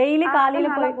 டெய்லி காலையில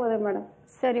போய் போகுது மேடம்.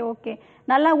 சரி, ஓகே.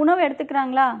 நல்லா உணவு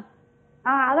எடுத்துக்கிறாங்களா?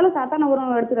 அதெல்லாம் சாத்தான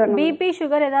உணவு எடுத்துக்கிறாங்க. பிபி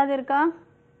சுகர் ஏதாவது இருக்கா?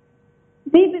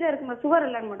 பிபி தான் இருக்கு மேடம், சுகர்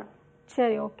இல்லைங்க மேடம்.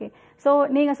 சரி, ஓகே. ஸோ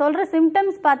நீங்கள் சொல்கிற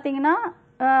சிம்டம்ஸ் பார்த்தீங்கன்னா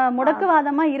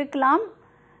முடக்குவாதமாக இருக்கலாம்.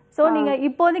 ஸோ நீங்கள்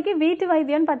இப்போதைக்கு வீட்டு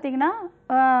வைத்தியம்னு பார்த்தீங்கன்னா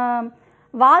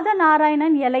வாத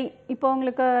நாராயணன் இலை இப்போ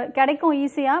உங்களுக்கு கிடைக்கும்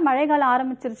ஈஸியாக. மழைக்காலம்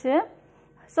ஆரம்பிச்சிருச்சு.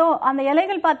 ஸோ அந்த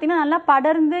இலைகள் பார்த்தீங்கன்னா நல்லா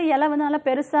படர்ந்து இலை வந்து நல்லா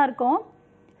பெருசாக இருக்கும்.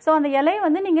 ஸோ அந்த இலையை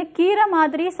வந்து நீங்கள் கீரை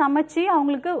மாதிரி சமைச்சு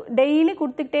அவங்களுக்கு டெய்லி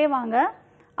கொடுத்துக்கிட்டே வாங்க.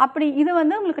 அப்படி இது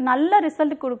வந்து உங்களுக்கு நல்ல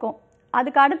ரிசல்ட் கொடுக்கும்.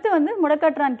 அதுக்கு அடுத்து வந்து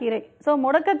முடக்கற்றான் கீரை. ஸோ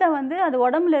முடக்கத்தை வந்து அது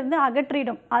உடம்புலேருந்து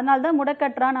அகற்றிடும். அதனால தான்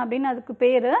முடக்கற்றான் அப்படின்னு அதுக்கு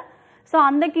பேர். ஸோ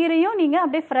அந்த கீரையும் நீங்கள்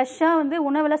அப்படியே ஃப்ரெஷ்ஷாக வந்து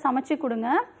உணவில் சமைச்சு கொடுங்க.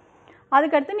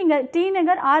 அதுக்கடுத்து நீங்கள் டி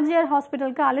நகர் ஆர்ஜிஆர்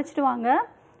ஹாஸ்பிட்டலுக்கு அழைச்சிட்டு வாங்க.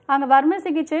 அங்கே வர்ம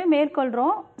சிகிச்சையை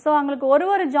மேற்கொள்கிறோம். ஸோ அவங்களுக்கு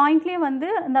ஒரு ஜாயிண்ட்லேயும் வந்து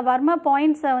இந்த வர்ம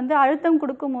பாயிண்ட்ஸை வந்து அழுத்தம்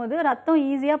கொடுக்கும்போது ரத்தம்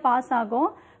ஈஸியாக பாஸ் ஆகும்.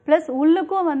 ப்ளஸ்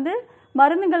உள்ளுக்கும் வந்து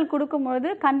மருந்துகள் கொடுக்கும்போது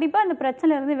கண்டிப்பாக இந்த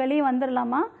பிரச்சனையிலேருந்து வெளியே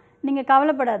வந்துடலாமா, நீங்கள்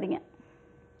கவலைப்படாதீங்க.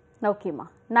 ஓகேம்மா,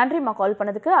 நன்றிம்மா கால்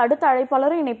பண்ணதுக்கு. அடுத்த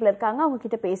அழைப்பாளரும் இணைப்பில் இருக்காங்க, அவங்க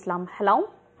கிட்ட பேசலாம். ஹலோ.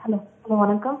 ஹலோ.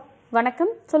 வணக்கம். வணக்கம்,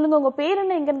 சொல்லுங்க. உங்க பேர்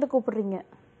என்ன, எங்க இருந்து கூப்பிடுறீங்க?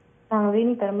 நாங்கள்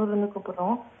வேணி பெரம்பூர்ல இருந்து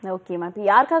கூப்பிடுறோம். ஓகேம்மா, இப்போ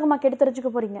யாருக்காகம்மா கேட்டு தெரிஞ்சுக்க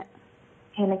போறீங்க?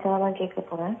 எனக்காக தான் கேட்க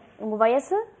போறேன். உங்க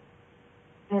வயசு?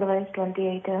 என்னோட வயசு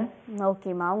 28.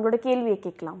 ஓகேம்மா, உங்களோட கேள்வியை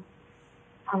கேட்கலாம்.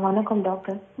 வணக்கம்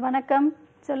டாக்டர். வணக்கம்,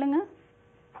 சொல்லுங்க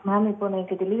மேம். இப்போ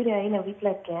எனக்கு டெலிவரி ஆகி நான்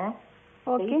வீட்டில் இருக்கேன்.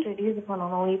 வெயிட் ரெடியூஸ்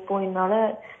பண்ணணும். இப்போ என்னால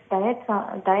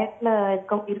டயட்ல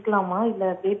இருக்கலாமா, இல்ல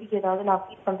பேபிக்கு ஏதாவது நான்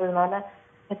ஃபீட் பண்றதுனால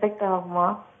எஃபெக்ட் ஆகுமா?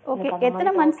 ஓகே.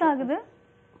 எத்தனை மந்த்ஸ் ஆகுது?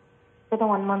 இப்போ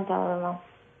 1 month ஆகுது.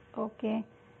 ஓகே.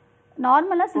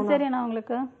 நார்மலா சிசேரியனா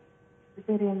உங்களுக்கு?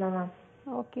 சிசேரியன் தான் மேம்.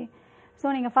 ஓகே. ஸோ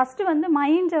நீங்கள் ஃபஸ்ட்டு வந்து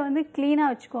மைண்டை வந்து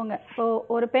க்ளீனாக வச்சுக்கோங்க. இப்போது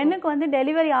ஒரு பெண்ணுக்கு வந்து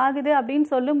டெலிவரி ஆகுது அப்படின்னு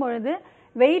சொல்லும் பொழுது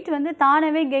வெயிட் வந்து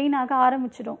தானவே கெயின் ஆக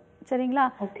ஆரம்பிச்சிடும். சரிங்களா?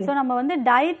 ஸோ நம்ம வந்து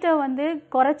டயட்டை வந்து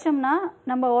குறைச்சோம்னா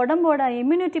நம்ம உடம்போட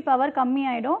இம்யூனிட்டி பவர்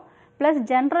கம்மியாயிடும். ப்ளஸ்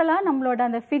ஜென்ரலாக நம்மளோட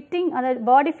அந்த ஃபிட்டிங், அந்த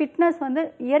பாடி ஃபிட்னஸ் வந்து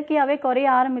இயற்கையாகவே குறைய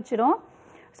ஆரம்பிச்சிடும்.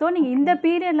 ஸோ நீங்கள் இந்த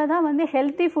பீரியடில் தான் வந்து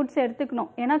ஹெல்த்தி ஃபுட்ஸ் எடுத்துக்கணும்.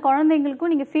 ஏன்னா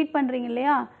குழந்தைங்களுக்கும் நீங்கள் ஃபீட் பண்ணுறீங்க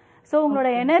இல்லையா? ஸோ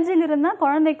உங்களோட எனர்ஜியில் இருந்தால்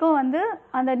குழந்தைக்கும் வந்து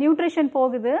அந்த நியூட்ரிஷன்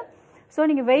போகுது. ஸோ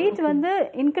நீங்கள் வெயிட் வந்து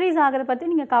இன்க்ரீஸ் ஆகிறத பற்றி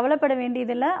நீங்கள் கவலைப்பட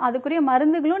வேண்டியதில்லை. அதுக்குரிய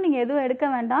மருந்துகளும் நீங்கள் எதுவும் எடுக்க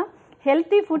வேண்டாம்.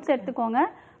 ஹெல்த்தி ஃபுட்ஸ் எடுத்துக்கோங்க.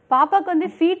 பாப்பாவுக்கு வந்து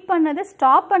ஃபீட் பண்ணது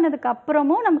ஸ்டாப் பண்ணதுக்கு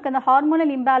அப்புறமும் நமக்கு அந்த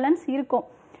ஹார்மோனல் இம்பேலன்ஸ் இருக்கும்.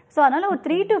 ஸோ அதனால் ஒரு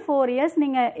 3 to 4 years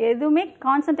நீங்கள் எதுவுமே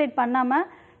கான்சன்ட்ரேட் பண்ணாமல்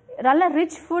நல்ல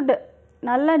ரிச் ஃபுட்,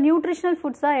 நல்ல நியூட்ரிஷனல்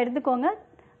ஃபுட்ஸாக எடுத்துக்கோங்க.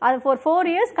 அது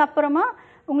 4 yearsக்கு அப்புறமா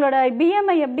உங்களோட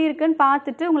பிஎம்ஐ எப்படி இருக்குன்னு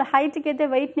பார்த்துட்டு உங்களை ஹைட்டுக்கு ஏற்ற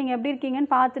வெயிட் நீங்கள் எப்படி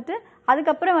இருக்கீங்கன்னு பார்த்துட்டு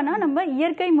அதுக்கப்புறம் வேணால் நம்ம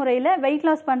இயற்கை முறையில் வெயிட்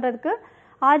லாஸ் பண்ணுறதுக்கு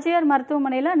ஆர்ஜிஆர்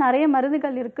மருத்துவமனையில் நிறைய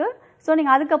மருந்துகள் இருக்குது. ஸோ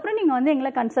நீங்கள் அதுக்கப்புறம் நீங்கள் வந்து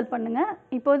எங்களை கன்சல்ட் பண்ணுங்கள்.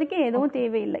 இப்போதைக்கு எதுவும்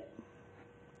தேவையில்லை.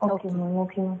 Okay ma'am.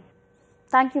 Okay ma'am.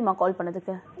 தேங்க்யூம்மா கால்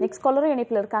பண்ணதுக்கு. நெக்ஸ்ட் காலரும்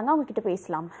இணைப்பில் இருக்காங்க, அவங்க கிட்ட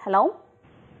பேசலாம். Hello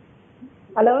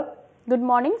hello, good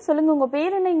morning. சொல்லுங்க, உங்க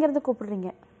பேர் என்ன, இங்க இருந்து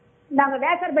கூப்பிடுறீங்க? நாங்க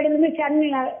வேசர்பேடிலிருந்து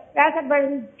சென்னையில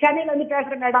இருந்து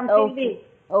பேசுறோம் மேடம்.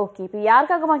 ஓகே, இப்போ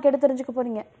யாருக்காகமா கேட்டு தெரிஞ்சுக்க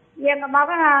போறீங்க? எங்க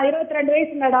மகன் 22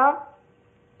 வயசு மேடம்.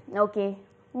 ஓகே,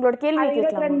 உங்களோட கேள்வி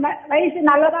கேட்கலாம். 22 வயசு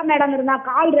நல்லதா மேடம் இருந்தா,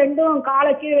 கால் ரெண்டும்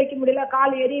காலை கீழே வைக்க முடியல,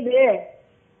 கால் எரியுது.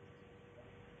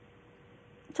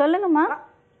 சொல்லுங்கம்மா.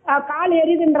 கால்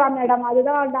எரியுதுன்றா மேடம்,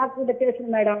 அதுதான் டாக்டர் கிட்ட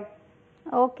பேசணும் மேடம்.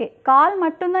 ஓகே, கால்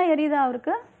மட்டும்தான் எரியுதா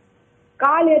அவருக்கு?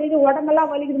 கால் எரியுது,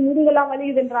 உடம்பெல்லாம் வலிக்குது, முதுகெல்லாம்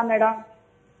வலிக்குதுன்றா மேடம்.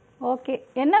 ஓகே,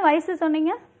 என்ன வயசு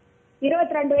சொன்னீங்க?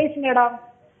 22 வயசு மேடம்.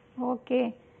 ஓகே,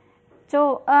 ஸோ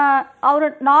அவர்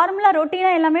நார்மலாக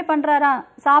ரொட்டீனாக எல்லாமே பண்ணுறாரா?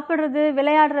 சாப்பிட்றது,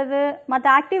 விளையாடுறது, மற்ற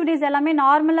ஆக்டிவிட்டிஸ் எல்லாமே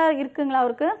நார்மலாக இருக்குங்களா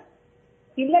அவருக்கு?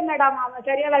 இல்ல மேடம், அவன்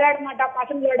சரியா விளையாட மாட்டான்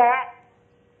பசங்களோட.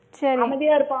 சரி,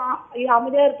 அமைதியா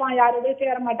இருப்பான், யாரோடய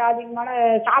சேர மாட்டான். அதிகமான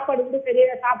சாப்பாடு கூட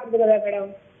சரியா சாப்பிடுறது கிடையாது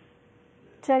மேடம்.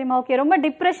 சரிம்மா. ஓகே, ரொம்ப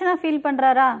டிப்ரெஷனாக ஃபீல்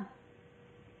பண்ணுறாரா?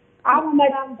 ஆமா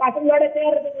மேடம், பசங்களோட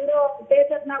சேர்றது கூட,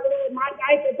 பேசுறதுனா கூட ஒரு மாதிரி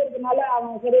காய் பேசுறதுனால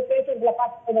அவன் சரியா பேசுறதுல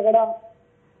பார்த்துக்கிறது கூட.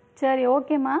 சரி,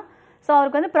 ஓகேம்மா. ஸோ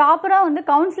அவருக்கு வந்து ப்ராப்பராக வந்து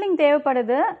கவுன்சிலிங்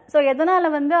தேவைப்படுது. ஸோ எதனால்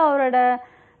வந்து அவரோட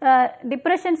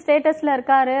டிப்ரெஷன் ஸ்டேட்டஸில்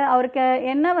இருக்காரு, அவருக்கு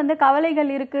என்ன வந்து கவலைகள்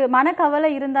இருக்குது, மனக்கவலை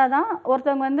இருந்தால் தான்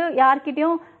ஒருத்தவங்க வந்து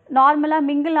யார்கிட்டையும் நார்மலாக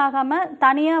மிங்கிள் ஆகாமல்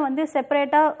தனியாக வந்து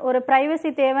செப்பரேட்டாக ஒரு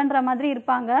ப்ரைவசி தேவைன்ற மாதிரி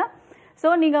இருப்பாங்க. ஸோ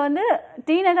நீங்கள் வந்து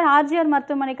டிநகர் ஆர்ஜிஆர்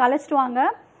மருத்துவமனைக்கு அழைச்சிட்டு வாங்க.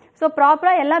 ஸோ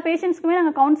ப்ராப்பராக எல்லா பேஷண்ட்ஸ்க்குமே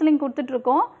நாங்கள் கவுன்சிலிங்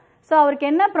கொடுத்துட்ருக்கோம். ஸோ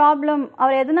அவருக்கு என்ன ப்ராப்ளம்,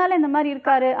 அவர் எதனால இந்த மாதிரி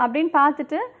இருக்காரு அப்படின்னு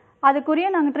பார்த்துட்டு அதுக்குரிய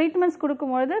நாங்கள் ட்ரீட்மெண்ட்ஸ்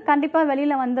கொடுக்கும்பொழுது கண்டிப்பாக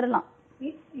வெளியில் வந்துடலாம்.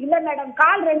 இல்ல மேடம்,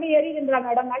 கால் ரெண்டு எரியுதுன்றா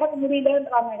மேடம், நடக்க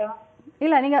முடியலன்றா மேடம்.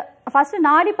 இல்லை, நீங்கள் ஃபஸ்ட்டு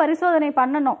நாடி பரிசோதனை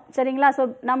பண்ணணும், சரிங்களா? ஸோ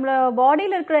நம்மளோட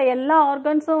பாடியில் இருக்கிற எல்லா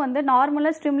ஆர்கன்ஸும் வந்து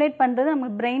நார்மலாக ஸ்டிமுலேட் பண்ணுறது நம்ம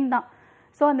பிரெயின் தான்.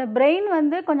 ஸோ அந்த பிரெயின்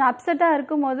வந்து கொஞ்சம் அப்செட்டாக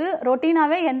இருக்கும்போது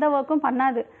ரொட்டீனாகவே எந்த ஒர்க்கும்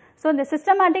பண்ணாது. ஸோ இந்த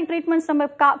சிஸ்டமேட்டிக் ட்ரீட்மெண்ட்ஸ் நம்ம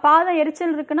பாதம்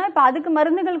எரிச்சல் இருக்குன்னா இப்போ அதுக்கு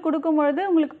மருந்துகள் கொடுக்கும்பொழுது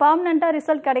உங்களுக்கு பர்மனெண்ட்டாக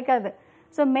ரிசல்ட் கிடைக்காது.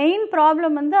 ஸோ மெயின்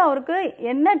ப்ராப்ளம் வந்து அவருக்கு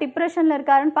என்ன டிப்ரெஷனில்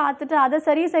இருக்காருன்னு பார்த்துட்டு அதை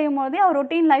சரி செய்யும் போதே அவர்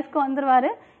ரொட்டீன் லைஃப்க்கு வந்துடுவார்.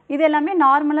 இது எல்லாமே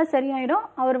நார்மலாக சரியாயிடும்.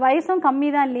 அவர் வயசும் கம்மி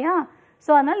தான் இல்லையா?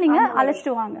 ஸோ அதனால் நீங்கள்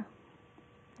அழைச்சிட்டு வாங்க.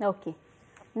 ஓகே,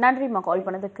 நன்றிம்மா கால்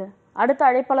பண்ணதுக்கு. அடுத்த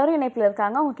அழைப்பாளரும் இணைப்பில்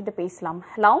இருக்காங்க, அவங்க கிட்ட பேசலாம்.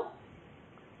 Hello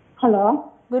hello,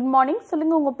 good morning.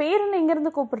 சொல்லுங்க, உங்க பேர் என்ன, எங்க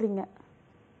இருந்து கூப்பிடுறீங்க?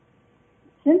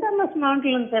 சென்ட்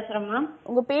மாவட்டத்துல பேசுறேம்மா.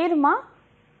 உங்க பேருமா?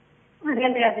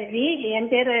 தேவி.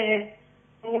 என் பேரு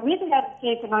எங்க வீட்டுக்காரர்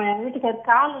கேட்கணும். எங்க வீட்டுக்காரர்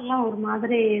காலெல்லாம் ஒரு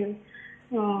மாதிரி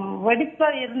வடிப்பா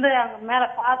இருந்து அங்க மேல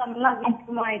பாதம் எல்லாம்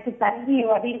வீக்கமாயிட்டு தண்ணி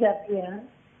வடியுது அப்படியே.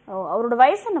 ஓ, அவரோட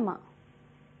வயசு என்னம்மா?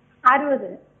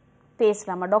 60.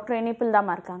 பேசலாமா? டாக்டர் இணைப்பில்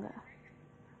தாம்மா இருக்காங்க.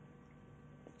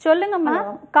 சொல்லுங்கம்மா,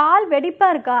 கால் வெடிப்பா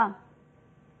இருக்கா?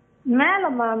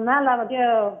 மேலம்மா, மேல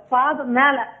பாதம்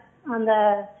மேல, அந்த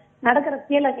நடக்கிற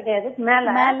கீழே கிடையாது,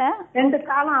 மேல மேல 2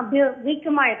 காலம் அப்படியே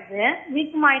வீக்கமாயிடுது.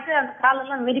 வீக்கமாயிட்டு அந்த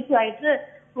காலெல்லாம் வெடிப்பு ஆயிட்டு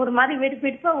ஒரு மாதிரி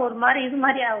வெடிப்பா ஒரு மாதிரி இது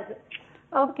மாதிரி ஆகுது.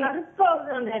 ஓகே,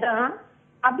 கருப்பாகுது அந்த இடம்,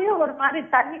 அப்படியே ஒரு மாதிரி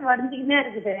தண்ணி வடிஞ்சுக்கிட்டே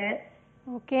இருக்குது.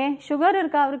 ஓகே, சுகர்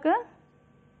இருக்கா அவருக்கு?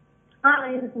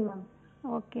 இருக்கு மேம்.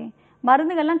 ஓகே,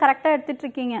 மருந்துகள்லாம் கரெக்டாக எடுத்துட்டு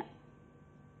இருக்கீங்க?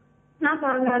 ஆமா,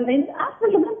 அந்த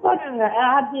ஹாஸ்பிட்டலுக்கு தான் போறாங்க,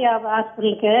 ஆர்ஜிஆர்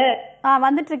ஹாஸ்பிட்டலுக்கு.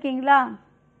 வந்துட்டு இருக்கீங்களா?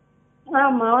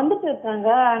 ஆமா, வந்துட்டு இருக்காங்க.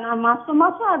 நான்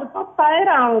மாசம் அது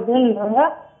 10,000 ஆகுதுன்றாங்க.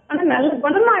 ஆனா நல்ல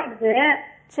குணமாயிடுது.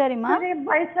 சரிம்மா.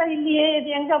 பைசா இல்லையே, இது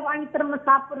எங்க வாங்கி திரும்ப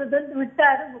சாப்பிடுறதுன்னு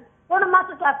விட்டாரு. போன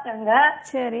மாசம் சாப்பிட்டாங்க.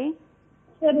 சரி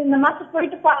சரி, இந்த மாசம்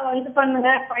போயிட்டு இது பண்ணுங்க,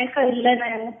 பைசா இல்லை,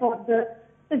 நான் எங்க போறது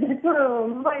திருப்பி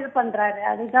ரொம்ப இது பண்றாரு.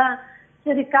 அதுதான்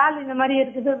சரி, கால் இந்த மாதிரி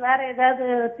இருக்குது, வேற ஏதாவது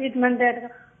ட்ரீட்மெண்ட்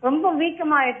எடுக்க. ரொம்ப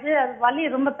வீக்கமாயிடுது, அது வலி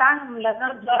ரொம்ப தாங்க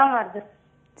முடியல, ஜுரம் வருது.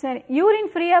 சரி,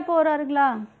 யூரின் ஃப்ரீயா போறாருங்களா?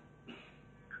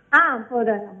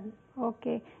 போறாங்க.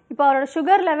 ஓகே, இப்போ அவரோட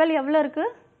சுகர் லெவல் எவ்வளோ இருக்கு?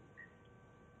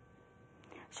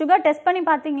 சுகர் டெஸ்ட் பண்ணி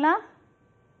பார்த்தீங்களா?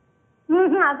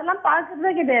 அதெல்லாம்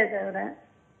பார்க்கறதே கிடையாது அவரு.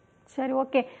 சரி,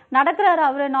 ஓகே. நடக்கிறாரு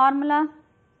அவரு நார்மலா?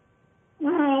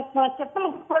 செப்பல்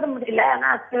போட முடியல. ஆனா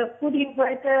கூட்டிட்டு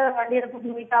போயிட்டு வண்டியில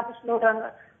கூட்டிட்டு போயிட்டு ஆபீஸ்ல விடுறாங்க,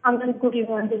 அங்கிருந்து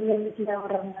கூட்டிட்டு வந்து வீட்டுல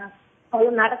விடுறாங்க.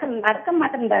 அவரு நடக்க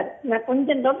மாட்டேன்றாரு. நான்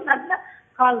கொஞ்சம் தூரம் நல்லா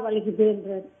கால்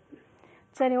வலிக்குதுன்றாரு.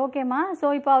 சரி, ஓகேம்மா. ஸோ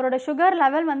இப்போ அவரோட சுகர்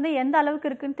லெவல் வந்து எந்த அளவுக்கு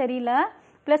இருக்குன்னு தெரியல.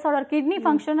 ப்ளஸ் அவரோட கிட்னி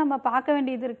ஃபங்க்ஷன் நம்ம பார்க்க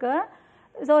வேண்டியது இருக்கு.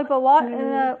 ஸோ இப்போ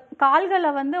கால்களை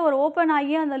வந்து ஒரு ஓப்பன்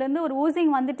ஆகி அதுலேருந்து ஒரு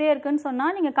ஊசிங் வந்துட்டே இருக்குன்னு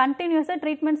சொன்னால் நீங்கள் கண்டினியூஸாக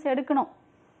ட்ரீட்மெண்ட்ஸ் எடுக்கணும்,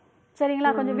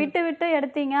 சரிங்களா? கொஞ்சம் விட்டு விட்டு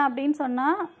எடுத்தீங்க அப்படின்னு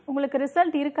சொன்னால் உங்களுக்கு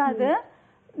ரிசல்ட் இருக்காது.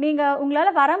 நீங்கள்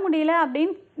உங்களால் வர முடியல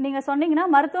அப்படின்னு நீங்கள் சொன்னீங்கன்னா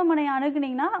மருத்துவமனையை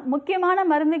அணுகுனீங்கன்னா முக்கியமான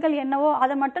மருந்துகள் என்னவோ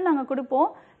அதை மட்டும் நாங்கள் கொடுப்போம்.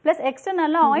 ப்ளஸ்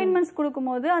எக்ஸ்டர்னலாக ஆயின்மெண்ட்ஸ்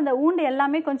கொடுக்கும்போது அந்த ஊண்டு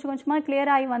எல்லாமே கொஞ்சம் கொஞ்சமாக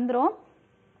கிளியர் ஆகி வந்துடும்.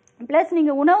 ப்ளஸ்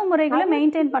நீங்கள் உணவு முறைகளும்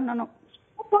மெயின்டைன் பண்ணணும்.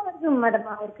 மேடம்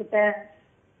அவர்கிட்ட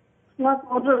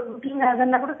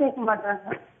அதெல்லாம் கூட கேட்க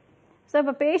மாட்டாங்க. ஸோ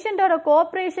இப்போ பேஷண்ட்டோட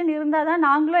கோஆப்ரேஷன் இருந்தால் தான்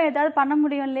நாங்களும் ஏதாவது பண்ண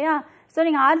முடியும் இல்லையா? ஸோ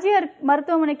நீங்கள் ஆர்ஜிஆர்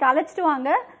மருத்துவமனைக்கு அழைச்சிட்டு வாங்க.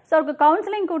 ஸோ அவருக்கு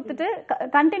கவுன்சிலிங் கொடுத்துட்டு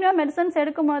கண்டினியூவாக மெடிசன்ஸ்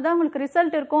எடுக்கும்போது தான் உங்களுக்கு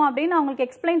ரிசல்ட் இருக்கும் அப்படின்னு அவங்களுக்கு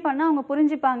எக்ஸ்பிளைன் பண்ணால் அவங்க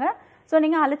புரிஞ்சுப்பாங்க. ஸோ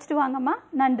நீங்கள் அழைச்சிட்டு வாங்கம்மா.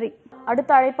 நன்றி.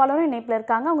 அடுத்த அழைப்பாளரும் இணைப்பில்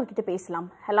இருக்காங்க, அவங்க கிட்ட பேசலாம்.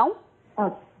 ஹலோ.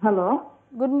 Hello,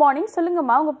 good morning.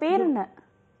 சொல்லுங்கம்மா, உங்க பேர் என்ன?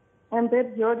 என் பேர்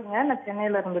ஜோதிங்க, நான்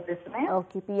சென்னையில இருந்து பேசுறேன்.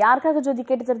 ஓகே, இப்போ யாருக்காக ஜோதி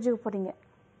கேட்டு தெரிஞ்சுக்க போறீங்க?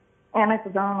 எனக்கு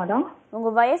தான் மேடம். உங்க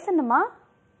வயசு என்னம்மா?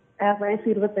 வயசு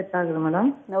 28 ஆகுது மேடம்.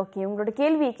 ஓகே, உங்களோட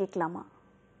கேள்வியை கேட்கலாமா?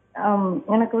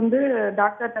 எனக்கு வந்து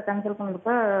டாக்டர்கிட்ட கன்சல்ட்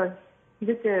பண்ணப்ப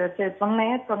இதுக்கு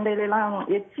சொன்னேன், தொண்டையிலாம்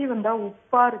எச்சி வந்தா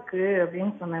உப்பா இருக்கு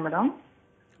அப்படின்னு சொன்னேன் மேடம்.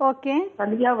 ஓகே.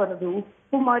 சளியா வருது,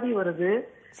 உப்பு மாதிரி வருது.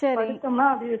 படித்தோம்னா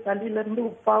அப்படியே சளியில இருந்து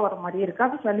உப்பா வர மாதிரி இருக்கு.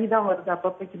 அது சளி தான் வருது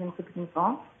அப்பப்போ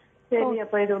நிமிஷம். சரி,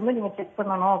 அப்ப இது வந்து நீங்க செக்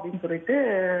பண்ணணும் அப்படின்னு சொல்லிட்டு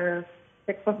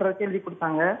செக் பண்ற கேள்வி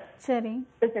கொடுத்தாங்க. சரி,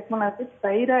 செக் பண்ணாச்சு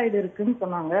தைராய்டு இருக்குன்னு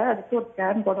சொன்னாங்க. அதுக்கு ஒரு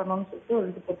ஸ்கேன் போடணும்னு சொல்லிட்டு ஒரு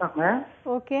இது போட்டாங்க.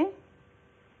 ஓகே.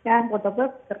 ஸ்கேன் போட்டப்ப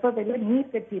கர்ப்பப்பையில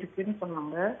நீர் கட்டி இருக்குன்னு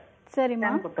சொன்னாங்க. சரி,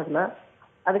 ஸ்கேன் போட்டதுல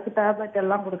அதுக்கு டேப்லெட்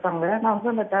எல்லாம் கொடுத்தாங்க. நான்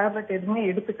வந்து அந்த டேப்லெட் எதுவுமே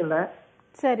எடுத்துக்கல.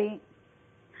 சரி,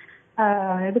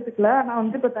 எடுத்துக்கல. ஆனா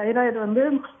வந்து இப்ப தைராய்டு வந்து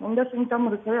எந்த சிம்டம்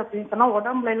இருக்கு அப்படின்னு சொன்னா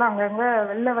உடம்புல எல்லாம் அங்கங்க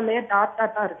வெள்ளை வெள்ளையே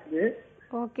டாட்டா இருக்குது.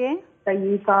 ஓகே. கை,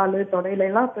 காலு, தொடையில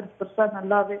எல்லாம் பெருசு பெருசா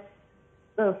நல்லாவே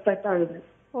ஸ்ப்ரெட் ஆகுது.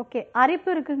 ஓகே. அரிப்பு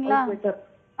இருக்குங்களா?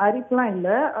 அரிப்புலாம் இல்ல,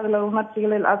 அதுல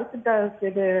உணர்ச்சிகள் இல்லை. அதுக்கு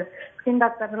இது ஸ்கின்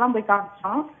டாக்டர் எல்லாம் போய்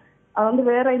காமிச்சோம். அது வந்து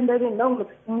வேற எந்த இது இல்லை,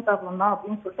 உங்களுக்கு ஸ்கின் ப்ராப்ளம் தான்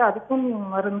அப்படின்னு சொல்லிட்டு அதுக்கும்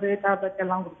மருந்து டேப்லெட்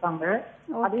எல்லாம் கொடுத்தாங்க.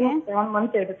 அதையும் 7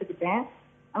 months எடுத்துக்கிட்டேன்.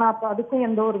 ஆனா அப்ப அதுக்கும்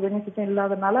எந்த ஒரு பெனிஃபிட்டும்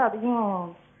இல்லாதனால அதையும்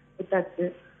விட்டாச்சு.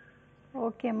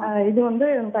 இது வந்து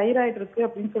தைராய்டு இருக்கு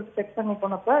அப்படின்னு சொல்லிட்டு செக் பண்ணி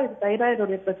போனப்ப இது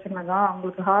தைராய்டுடைய பிரச்சனை தான்,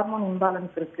 உங்களுக்கு ஹார்மோன்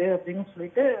இம்பேலன்ஸ் இருக்கு அப்படின்னு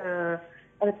சொல்லிட்டு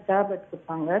அதுக்கு டேப்லெட்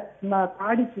கொடுத்தாங்க.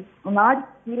 நாடி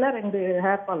கீழே 2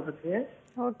 ஹேர் ஃபால் இருக்கு.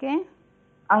 ஓகே.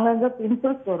 அங்கங்க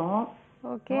பிம்பிள்ஸ் வரும்.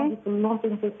 ஓகே. ஃபுல்லும்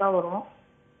பிம்பிள்ஸா வரும்.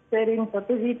 சரின்னு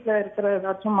சொல்லிட்டு வீட்டுல இருக்கிற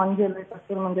ஏதாச்சும் மஞ்சள்,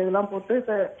 கஸ்தூரி மஞ்சள் இதெல்லாம் போட்டு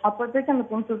அப்போதைக்கு அந்த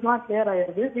பிம்பிள்ஸ் எல்லாம் கிளியர்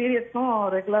ஆயிடுது. பீரியட்ஸும்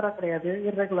ரெகுலரா கிடையாது,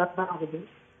 இர்ரெகுலர் தான் ஆகுது.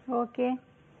 ஓகே.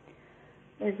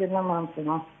 இதுக்கு என்ன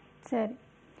மேம்? சரி,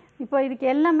 இப்போ இதுக்கு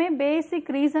எல்லாமே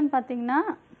பேசிக் ரீசன் பார்த்தீங்கன்னா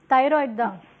தைராய்டு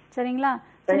தான். சரிங்களா?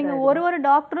 ஸோ நீங்கள் ஒரு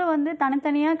டாக்டரும் வந்து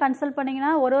தனித்தனியாக கன்சல்ட்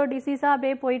பண்ணிங்கன்னா ஒரு டிசீஸாக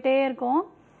அப்படியே போயிட்டே இருக்கும்.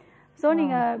 ஸோ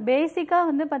நீங்கள் பேசிக்காக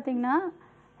வந்து பார்த்தீங்கன்னா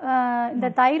இந்த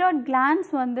தைராய்டு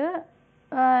கிளான்ஸ் வந்து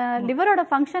லிவரோட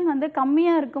ஃபங்க்ஷன் வந்து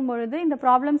கம்மியாக இருக்கும் பொழுது இந்த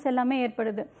ப்ராப்ளம்ஸ் எல்லாமே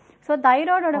ஏற்படுது. ஸோ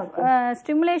தைராய்டோட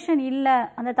ஸ்டிமுலேஷன் இல்லை,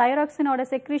 அந்த தைராக்சினோட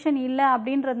செக்ரீஷன் இல்லை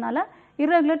அப்படின்றதுனால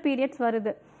இர்ரெகுலர் பீரியட்ஸ்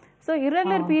வருது. ஸோ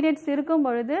இர்ரெகுலர் பீரியட்ஸ் இருக்கும்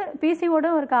பொழுது பிசிஓட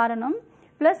ஒரு காரணம்.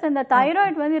 ப்ளஸ் இந்த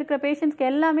தைராய்டு வந்து இருக்கிற பேஷண்ட்ஸ்க்கு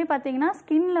எல்லாமே பார்த்தீங்கன்னா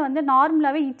ஸ்கின்ல வந்து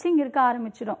நார்மலாகவே இச்சிங் இருக்க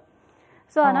ஆரம்பிச்சிடும்.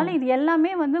 ஸோ அதனால் இது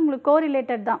எல்லாமே வந்து உங்களுக்கு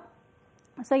கோரிலேட்டட் தான்.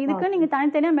 ஸோ இதுக்கு நீங்கள்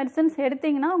தனித்தனியாக மெடிசன்ஸ்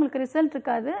எடுத்தீங்கன்னா உங்களுக்கு ரிசல்ட்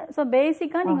இருக்காது. ஸோ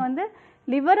பேசிக்காக நீங்கள் வந்து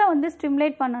லிவரை வந்து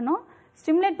ஸ்டிமுலேட் பண்ணணும்.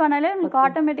 ஸ்டிமுலேட் பண்ணாலே உங்களுக்கு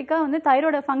ஆட்டோமேட்டிக்காக வந்து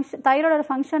தைராய்டோட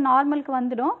ஃபங்க்ஷன் நார்மலுக்கு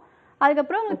வந்துடும்.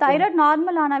 அதுக்கப்புறம் உங்களுக்கு தைராய்டு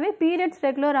நார்மல் ஆனாவே பீரியட்ஸ்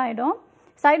ரெகுலர் ஆகிடும்.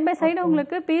 சைட் பை சைடு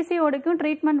உங்களுக்கு பிசிஓடுக்கும்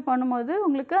ட்ரீட்மெண்ட் பண்ணும்போது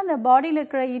உங்களுக்கு அந்த பாடியில்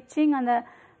இருக்கிற இச்சிங், அந்த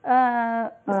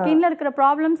ஸ்கின்ல இருக்கிற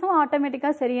ப்ராப்ளம்ஸும்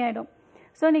ஆட்டோமேட்டிக்காக சரியாயிடும்.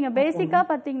 ஸோ நீங்கள் பேசிக்காக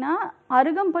பார்த்தீங்கன்னா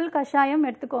அருகம்புல் கஷாயம்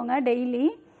எடுத்துக்கோங்க டெய்லி.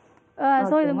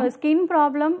 ஸோ இது உங்களுக்கு ஸ்கின்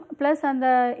ப்ராப்ளம் ப்ளஸ் அந்த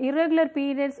இர்ரெகுலர்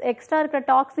பீரியட்ஸ், எக்ஸ்ட்ரா இருக்கிற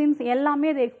டாக்ஸின்ஸ் எல்லாமே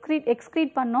அது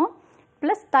எக்ஸ்க்ரீட் பண்ணும்.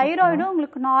 ப்ளஸ் தைராய்டும்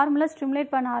உங்களுக்கு நார்மலாக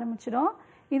ஸ்டிமுலேட் பண்ண ஆரம்பிச்சிடும்.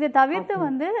 இது தவிர்த்து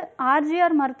வந்து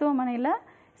ஆர்ஜிஆர் மருத்துவமனையில்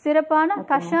சிறப்பான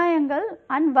கஷாயங்கள்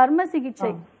அண்ட் வர்ம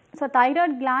சிகிச்சை. ஸோ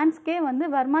தைராய்டு கிளான்ஸ்க்கே வந்து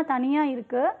வர்மா தனியாக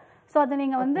இருக்குது. ஸோ அதை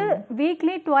நீங்கள் வந்து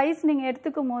வீக்லி 2 நீங்கள்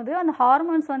எடுத்துக்கும் போது அந்த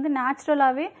ஹார்மோன்ஸ் வந்து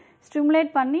நேச்சுரலாகவே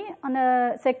ஸ்டிமுலேட் பண்ணி அந்த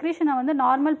செக்ரீஷனை வந்து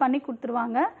நார்மல் பண்ணி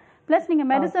கொடுத்துருவாங்க. ப்ளஸ் நீங்கள்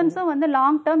மெடிசன்ஸும் வந்து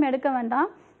லாங் டேர்ம் எடுக்க வேண்டாம்.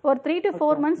 ஒரு 3 to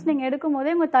 4 months நீங்கள் எடுக்கும்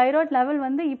போதே உங்கள் தைராய்டு லெவல்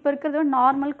வந்து இப்போ இருக்கிறத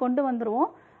நார்மல் கொண்டு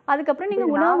வந்துருவோம். அதுக்கப்புறம்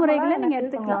நீங்கள் உணவு முறைகளை நீங்கள்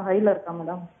எடுத்துக்கலாம். ஹைல இருக்கா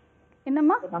மேடம்?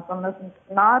 என்னம்மா? நான் சொன்ன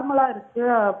நார்மலா இருக்கு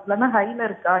இல்லைன்னா ஹைல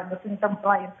இருக்கா இந்த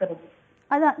சிம்டம்ஸ்லாம் இருக்கிறது?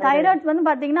 அதான் தைராய்டு வந்து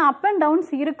பார்த்தீங்கன்னா அப் அண்ட்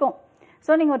டவுன்ஸ் இருக்கும்.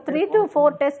 ஸோ நீங்கள் ஒரு 3 to 4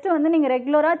 டெஸ்ட் வந்து நீங்கள்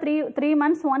ரெகுலராக 3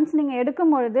 months ஒன்ஸ் நீங்கள்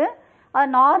எடுக்கும் பொழுது அது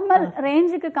நார்மல்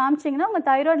ரேஞ்சுக்கு காமிச்சிங்கன்னா உங்கள்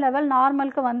தைராய்டு லெவல்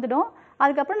நார்மலுக்கு வந்துடும்.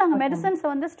 அதுக்கப்புறம் நாங்கள் மெடிசன்ஸை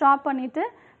வந்து ஸ்டாப் பண்ணிவிட்டு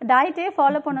டயட்டே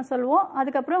ஃபாலோ பண்ண சொல்லுவோம்.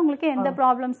 அதுக்கப்புறம் உங்களுக்கு எந்த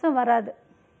ப்ராப்ளம்ஸும் வராது.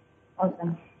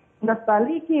 இந்த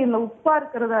சளிக்கு இந்த உப்பா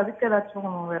இருக்கிறது அதுக்கு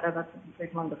ஏதாச்சும் வேற ஏதாச்சும்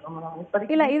ட்ரீட்மெண்ட் இருக்கா மேடம்?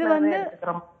 இப்போதைக்கு இல்லை, இது வந்து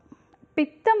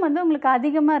பித்தம் வந்து உங்களுக்கு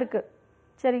அதிகமாக இருக்குது,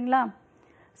 சரிங்களா?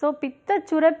 ஸோ பித்த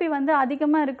சுரப்பி வந்து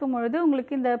அதிகமாக இருக்கும் பொழுது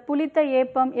உங்களுக்கு இந்த புளித்த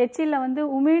ஏப்பம், எச்சிலில் வந்து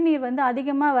உமிழ்நீர் வந்து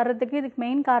அதிகமாக வர்றதுக்கு இதுக்கு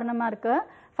மெயின் காரணமாக இருக்குது.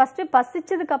 ஃபஸ்ட்டு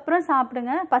பசிச்சதுக்கப்புறம்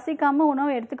சாப்பிடுங்க, பசிக்காமல்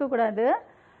உணவு எடுத்துக்கக்கூடாது.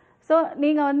 ஸோ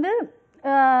நீங்கள் வந்து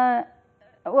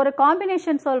ஒரு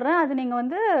காம்பினேஷன் சொல்கிறேன், அது நீங்கள்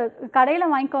வந்து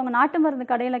கடையில் வாங்கிக்கோங்க, நாட்டு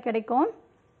மருந்து கடையில் கிடைக்கும்.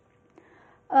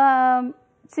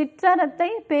 சிற்றரத்தை,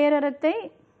 பேரரத்தை,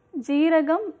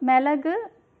 ஜீரகம், மிளகு,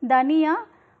 தனியா,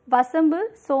 வசம்பு,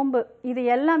 சோம்பு இது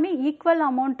எல்லாமே ஈக்குவல்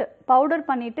அமௌண்ட் பவுடர்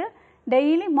பண்ணிவிட்டு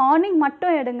டெய்லி மார்னிங்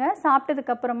மட்டும் எடுங்க.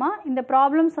 சாப்பிட்டதுக்கப்புறமா இந்த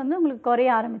ப்ராப்ளம்ஸ் வந்து உங்களுக்கு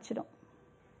குறைய ஆரம்பிச்சிடும்.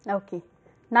 ஓகே,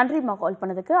 நன்றிம்மா கால்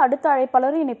பண்ணதுக்கு. அடுத்த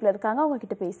அழைப்பாளரும் இணைப்பில் இருக்காங்க, அவங்க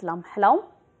கிட்ட பேசலாம். Hello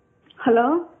hello,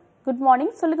 good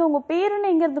morning. சொல்லுங்க, உங்க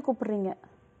பேருன்னு எங்க இருந்து கூப்பிடுறீங்க?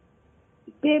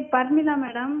 பேர் பர்மிளா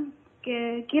மேடம்,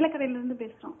 கீழக்கரையில இருந்து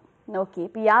பேசுறோம். ஓகே,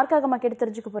 இப்போ யாருக்காகம்மா கேட்டு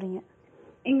தெரிஞ்சுக்க போறீங்க?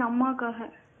 எங்க அம்மாக்காக.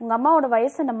 உங்க அம்மாவோட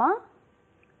வயசு என்னம்மா?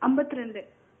 52.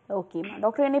 ஓகேம்மா,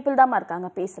 டாக்டர் இணைப்பில் தாம்மா இருக்காங்க,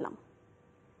 பேசலாம்.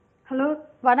 ஹலோ,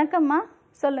 வணக்கம்மா,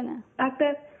 சொல்லுங்க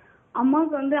டாக்டர்.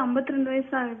 அம்மாவுக்கு வந்து 52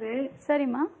 வயசு ஆகுது.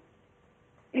 சரிம்மா.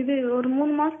 இது ஒரு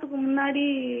 3 மாசத்துக்கு முன்னாடி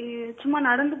சும்மா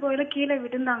நடந்து போயில கீழே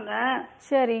விழுந்தாங்க.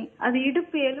 சரி. அது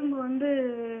இடுப்பு எலும்பு வந்து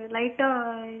லைட்டா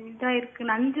இதா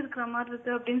இருக்கு, நஞ்சு இருக்கிற மாதிரி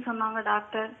இருக்கு அப்படின்னு சொன்னாங்க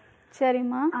டாக்டர்.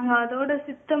 சரிம்மா. நாங்க அதோட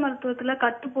சித்த மருத்துவத்துல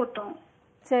கட்டு போட்டோம்.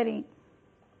 சரி.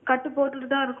 கட்டு போட்டுட்டு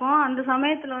தான் இருக்கோம். அந்த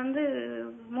சமயத்துல வந்து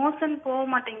மோஷன் போக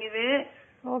மாட்டேங்குது.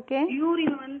 ஓகே.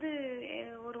 யூரின் வந்து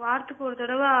ஒரு வாரத்துக்கு ஒரு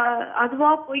தடவை அதுவா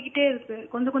போய்கிட்டே இருக்கு,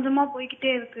 கொஞ்சம் கொஞ்சமா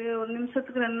போய்கிட்டே இருக்கு, 1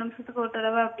 நிமிஷத்துக்கு 2 நிமிஷத்துக்கு ஒரு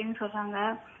தடவை அப்படின்னு சொல்றாங்க.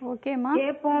 ஓகேமா.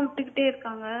 ஏப்பம் விட்டுக்கிட்டே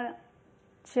இருக்காங்க.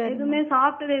 சரி. எதுவுமே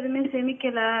சாப்பிட்டது எதுவுமே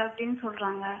செமிக்கல அப்படின்னு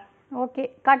சொல்றாங்க. ஓகே.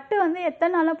 கட்டு வந்து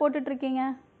எத்தனை நாளா போட்டுட்டு இருக்கீங்க?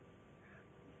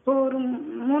 இப்போ ஒரு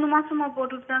 3 மாசமா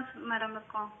போட்டுட்டு தான் மேடம்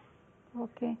இருக்கோம்.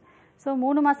 ஓகே. ஸோ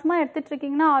 3 மாசமா எடுத்துட்டு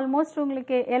இருக்கீங்கன்னா ஆல்மோஸ்ட்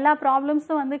உங்களுக்கு எல்லா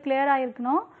ப்ராப்ளம்ஸும் வந்து கிளியர்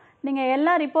ஆகிருக்கணும். நீங்கள்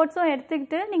எல்லா ரிப்போர்ட்ஸும்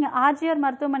எடுத்துக்கிட்டு நீங்கள் ஆர்ஜிஆர்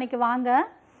மருத்துவமனைக்கு வாங்க,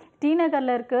 டி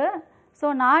நகரில் இருக்குது. ஸோ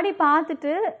நாடி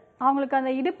பார்த்துட்டு அவங்களுக்கு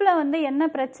அந்த இடுப்பில் வந்து என்ன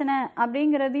பிரச்சனை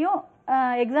அப்படிங்கிறதையும்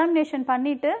எக்ஸாமினேஷன்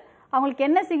பண்ணிவிட்டு அவங்களுக்கு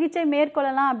என்ன சிகிச்சை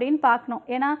மேற்கொள்ளலாம் அப்படின்னு பார்க்கணும்.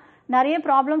 ஏன்னா நிறைய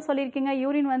ப்ராப்ளம் சொல்லியிருக்கீங்க,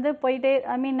 யூரின் வந்து போயிட்டே,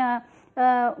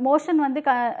 மோஷன் வந்து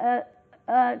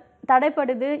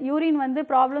தடைப்படுது, யூரின் வந்து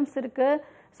ப்ராப்ளம்ஸ் இருக்குது.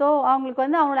 ஸோ அவங்களுக்கு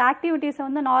வந்து அவங்களோட ஆக்டிவிட்டீஸை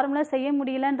வந்து நார்மலாக செய்ய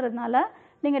முடியலன்றதுனால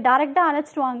நீங்கள் டைரெக்டாக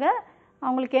அழைச்சிட்டு வாங்க.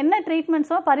 அவங்களுக்கு என்ன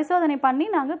ட்ரீட்மெண்ட்ஸோ பரிசோதனை பண்ணி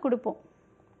நாங்கள் கொடுப்போம்.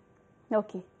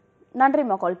 ஓகே,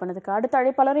 நன்றிம்மா கால் பண்ணதுக்கு. அடுத்த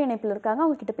அழைப்பாளரும் இணைப்பில் இருக்காங்க,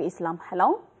 அவங்க கிட்ட பேசலாம். ஹலோ.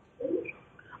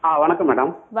 வணக்கம்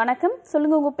மேடம். வணக்கம்,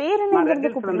 சொல்லுங்க, உங்க பேர் என்ன?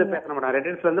 பேசுறேன் மேடம்,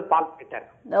 ரெட்டில்ஸ்ல இருந்து பால் பீட்டர்.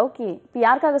 ஓகே, இப்போ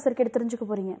யாருக்காக சார் கேட்டு தெரிஞ்சுக்க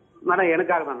போறீங்க? மேடம்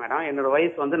எனக்காக தான் மேடம். என்னோட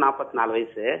வயசு வந்து 44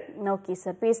 வயசு. ஓகே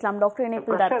சார், பேசலாம். டாக்டர்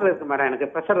இணைப்பில் இருக்கு மேடம்.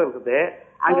 எனக்கு பிரஷர் இருக்குது,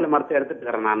 ஆங்கில மருத்துவம் எடுத்துட்டு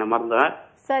இருக்கேன் நான் மருந்து.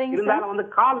 சரிங்க. இருந்தாலும் வந்து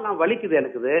கால்லாம் வலிக்குது,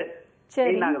 எனக்கு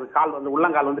பெயின் ஆகுது, கால் வந்து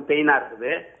உள்ளங்கால் வந்து பெயினா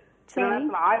இருக்குது. சில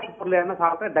நேரத்துல ஆயில் பொருள் என்ன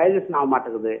சாப்பிட்டா டைஜஷன் ஆக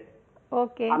மாட்டேங்குது.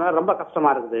 ஓகே. அதனால ரொம்ப கஷ்டமா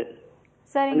இருக்குது.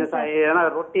 சரிங்க சார். ஏன்னா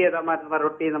ரொட்டி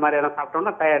ரொட்டி இந்த மாதிரி எல்லாம்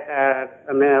சாப்பிட்டோம்னா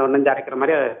நெஞ்சு அரைக்கிற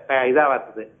மாதிரி இதா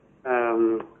இருக்குது,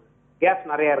 கேஸ்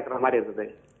நிறைய இருக்கிற மாதிரி இருக்குது.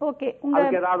 ஓகே.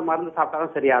 அதுக்கு ஏதாவது மருந்து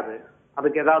சாப்பிட்டாலும் சரியாது,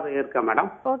 அதுக்கு ஏதாவது இருக்கா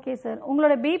மேடம்? ஓகே சார்,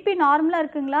 உங்களோட பிபி நார்மலா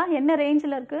இருக்குங்களா? என்ன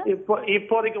ரேஞ்சில் இருக்கு?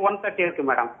 இப்போதைக்கு 130 இருக்கு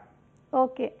மேடம்.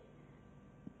 ஓகே.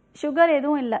 சுகர்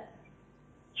எதுவும் இல்லை?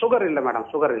 சுகர் இல்ல மேடம்,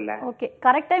 சுகர் இல்ல. ஓகே.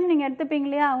 கரெக்ட் டைம் நீங்க எடுத்துப்பீங்க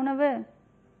இல்லையா உணவு?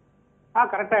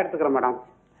 கரெக்டா எடுத்துக்கிறேன் மேடம்.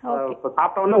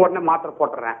 சாப்பிட்ட உடனே மாத்திரை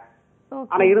போட்டுறேன்.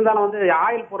 ஆனா இருந்தாலும் வந்து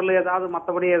ஆயில் பொருள் ஏதாவது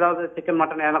மற்றபடி ஏதாவது சிக்கன்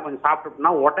மட்டன் ஏதாவது கொஞ்சம்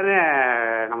சாப்பிட்டோம்னா உடனே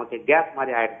நமக்கு கேஸ்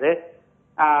மாதிரி ஆயிடுது.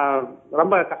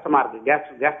 ரொம்ப கஷ்டமா இருக்கு,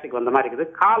 கேஸ்ட்ரிக் வந்த மாதிரி இருக்குது.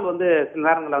 கால் வந்து சில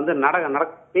நேரங்களில் வந்து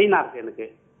நடக்க பெயினா இருக்கு எனக்கு,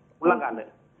 உள்ளங்கால்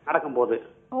நடக்கும் போது.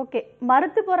 ஓகே.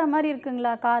 மறுத்து போற மாதிரி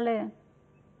இருக்குங்களா காலு?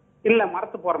 இல்ல,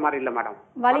 மரத்து போற மாதிரி இல்ல மேடம்,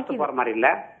 வலிக்கு போற மாதிரி இல்ல.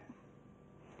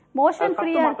 மோஷன்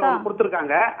ஃப்ரீயா இருக்கா?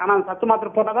 கொடுத்திருக்காங்க, ஆனா சத்து மாத்திரை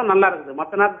போட்டா தான் நல்லா இருக்குது.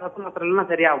 மத்த நேரத்துல சத்து மாத்திரை இல்லைன்னா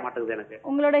சரியாக மாட்டேங்குது எனக்கு.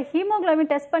 உங்களோட ஹீமோகுளோபின்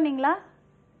டெஸ்ட் பண்ணீங்களா?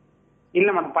 இல்ல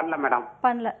மேடம், பண்ணல மேடம்.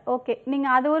 பண்ணல. ஓகே. நீங்க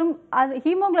அது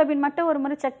ஹீமோகுளோபின் மட்டும் ஒரு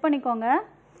முறை செக் பண்ணிக்கோங்க.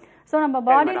 ஸோ நம்ம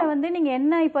பாடியில வந்து நீங்க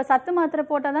என்ன இப்போ சத்து மாத்திரை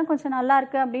போட்டால் தான் கொஞ்சம் நல்லா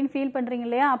இருக்கு அப்படின்னு ஃபீல் பண்றீங்க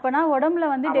இல்லையா? அப்பனா உடம்புல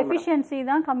வந்து டெஃபிஷியன்சி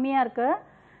தான் கம்மியா இருக்கு.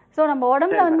 ஸோ நம்ம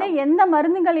உடம்புல வந்து எந்த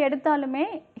மருந்துகள் எடுத்தாலுமே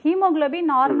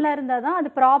ஹீமோகுளோபின் நார்மலா இருந்தால் தான்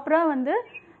அது ப்ராப்பரா வந்து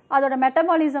அதோட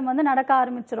மெட்டபாலிசம் வந்து நடக்க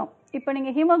ஆரம்பிச்சிடும். இப்போ நீங்க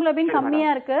ஹீமோகுளோபின் கம்மியா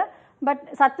இருக்கு, பட்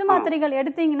சத்து மாத்திரைகள்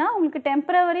எடுத்தீங்கன்னா உங்களுக்கு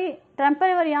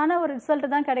டெம்பரவரியான ஒரு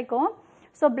ரிசல்ட் தான் கிடைக்கும்.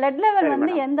 ஸோ பிளட் லெவல்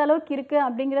வந்து எந்த அளவுக்கு இருக்கு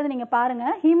அப்படிங்கறத நீங்க பாருங்க.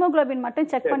 ஹீமோகுளோபின் மட்டும்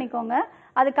செக் பண்ணிக்கோங்க.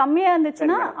 அது கம்மியா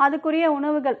இருந்துச்சுன்னா அதுக்குரிய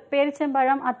உணவுகள்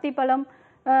பேரிச்சம்பழம், அத்திப்பழம்,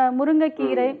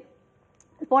 முருங்கைக்கீரை,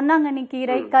 பொன்னாங்கண்ணி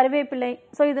கீரை, கருவேப்பிலை,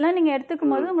 ஸோ இதெல்லாம் நீங்க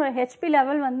எடுத்துக்கும் போது உங்களோட ஹெச்பி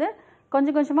லெவல் வந்து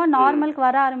கொஞ்சம் கொஞ்சமாக நார்மலுக்கு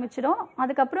வர ஆரம்பிச்சிடும்.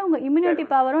 அதுக்கப்புறம் உங்கள் இம்யூனிட்டி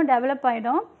பவரும் டெவலப்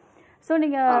ஆகிடும். ஸோ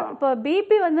நீங்கள் இப்போ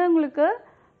பிபி வந்து உங்களுக்கு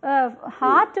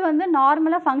ஹார்ட் வந்து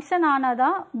நார்மலாக ஃபங்க்ஷன்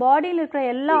ஆனாதான் பாடியில் இருக்கிற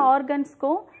எல்லா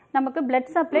ஆர்கன்ஸ்க்கும் நமக்கு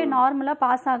பிளட் சப்ளை நார்மலாக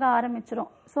பாஸ் ஆக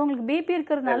ஆரம்பிச்சிடும். ஸோ உங்களுக்கு பிபி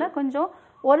இருக்கிறதுனால கொஞ்சம்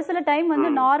ஒரு சில டைம் வந்து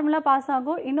நார்மலாக பாஸ்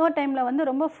ஆகும், இன்னொரு டைமில் வந்து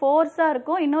ரொம்ப ஃபோர்ஸாக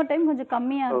இருக்கும், இன்னொரு டைம் கொஞ்சம்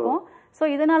கம்மியாக இருக்கும். ஸோ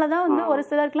இதனால தான் வந்து ஒரு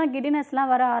சிலருக்குலாம்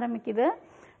கிடினஸ்லாம் வர ஆரம்பிக்குது.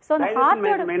 ஸோ அந்த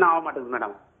ஹார்ட்டோட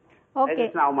மேடம் ஓகே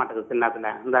ஆக மாட்டேங்குது சில நேரத்துல.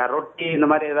 இந்த ரொட்டி இந்த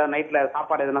மாதிரி ஏதாவது நைட்ல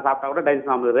சாப்பாடு எதுனா சாப்பிட்டா கூட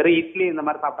டைஜஷன் ஆகுது. வெறும் இட்லி இந்த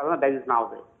மாதிரி சாப்பிட்டா தான் டைஜஷன்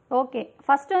ஆகுது. ஓகே,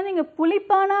 ஃபர்ஸ்ட் வந்து நீங்க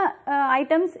புளிப்பான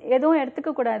ஐட்டம்ஸ் எதுவும்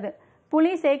எடுத்துக்க கூடாது.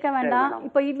 புளி சேர்க்க வேண்டாம்.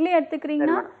 இப்போ இட்லி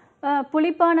எடுத்துக்கிறீங்கன்னா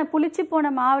புளிச்சு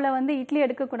போன மாவுல வந்து இட்லி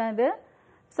எடுக்கக்கூடாது.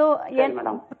 ஸோ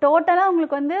டோட்டலாக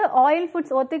உங்களுக்கு வந்து ஆயில்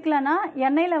ஃபுட்ஸ் ஒத்துக்கலன்னா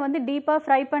எண்ணெயில் வந்து டீப்பாக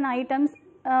ஃப்ரை பண்ண ஐட்டம்ஸ்,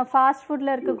 ஃபாஸ்ட்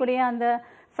ஃபுட்டில் இருக்கக்கூடிய அந்த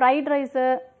ஃப்ரைட் ரைஸு,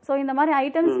 ஸோ இந்த மாதிரி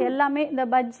ஐட்டம்ஸ் எல்லாமே, இந்த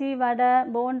பஜ்ஜி, வடை,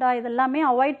 போண்டா இதெல்லாமே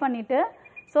அவாய்ட் பண்ணிவிட்டு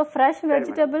ஸோ ஃப்ரெஷ்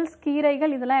வெஜிடபிள்ஸ்,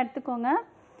 கீரைகள் இதெல்லாம் எடுத்துக்கோங்க.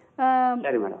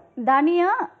 தனியா,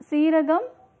 சீரகம்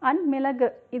அண்ட் மிளகு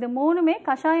இது 3மே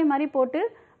கஷாயம் மாதிரி போட்டு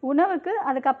உணவுக்கு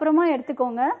அதுக்கப்புறமா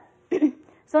எடுத்துக்கோங்க.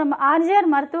 ஸோ நம்ம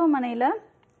ஆர்ஜிஆர் மருத்துவமனையில்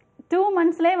 2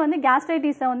 monthsலேயே வந்து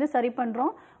கேஸ்ட்ரைட்டிஸை வந்து சரி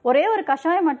பண்ணுறோம். ஒரே ஒரு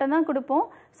கஷாயம் மட்டும்தான் கொடுப்போம்.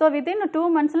 ஸோ வித்தின் 2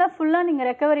 monthsல ஃபுல்லாக நீங்கள்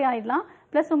ரெக்கவரி ஆகிடலாம்.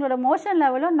 ப்ளஸ் உங்களோட மோஷன்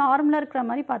லெவலும் நார்மலாக இருக்கிற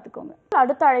மாதிரி பார்த்துக்கோங்க.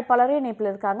 அடுத்த அழைப்பாளரே இணைப்பில்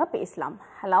இருக்காங்க, பேசலாம்.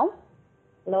 Hello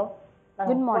hello,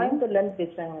 good morning. கோயம்புத்தூர்லேருந்து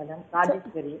பேசுகிறேங்க மேடம்,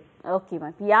 ராஜேஸ்வரி. ஓகே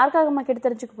மேம், இப்போ யாருக்காகம்மா கேட்டு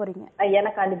தெரிஞ்சுக்க போகிறீங்க?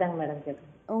 எனக்காண்டி தாங்க மேடம்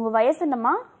கேட்குறேன். உங்கள் வயசு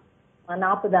என்னம்மா?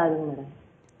 40 ஆகுதுங்க மேடம்.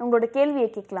 உங்களோட கேள்வியை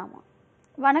கேட்கலாமா?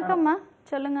 வணக்கம்மா,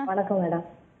 சொல்லுங்க. வணக்கம் மேடம்.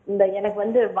 எனக்கு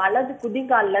வந்து வலது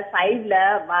குதிகால்ல சைட்ல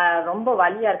ரொம்ப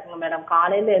வலியா இருக்குங்க மேடம்.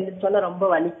 காலையில எழுந்திரிச்சோன்னா ரொம்ப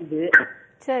வலிக்குது.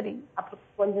 சரி. அப்புறம்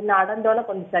கொஞ்சம் நடந்தோன்னா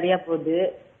கொஞ்சம் சரியா போகுது.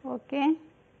 ஓகே,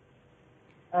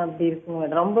 அப்படி இருக்குங்க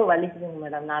மேடம். ரொம்ப வலிக்குதுங்க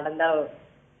மேடம் நடந்தா.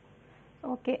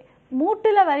 ஓகே,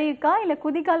 மூட்டுல வலி இருக்கா இல்ல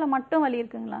குதிகால மட்டும் வலி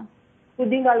இருக்குங்களா?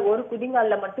 குதிங்கால், ஒரு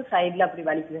குதிங்கால்ல மட்டும் சைடுல அப்படி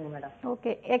வலிக்குதுங்க மேடம்.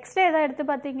 ஓகே, எக்ஸ்ரே ஏதாவது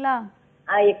எடுத்து பாத்தீங்களா?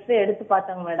 எக்ஸ்ரே எடுத்து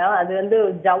பார்த்தாங்க மேடம். அது வந்து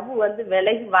ஜவ்வு வந்து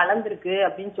விலகி வளர்ந்துருக்கு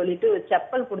அப்படின்னு சொல்லிட்டு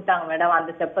செப்பல் கொடுத்தாங்க மேடம்.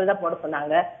 அந்த செப்பல் தான் போட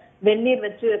சொன்னாங்க. வெந்நீர்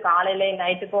வச்சு காலையில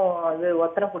நைட்டுக்கும் அது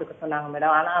ஒத்தனை கொடுக்க சொன்னாங்க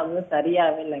மேடம். ஆனா அது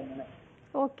சரியாவே இல்லைங்க மேடம்.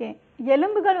 ஓகே,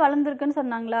 எலும்புகள் வளர்ந்துருக்குன்னு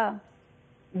சொன்னாங்களா?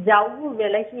 ஜவ்வு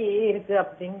விலகி இருக்கு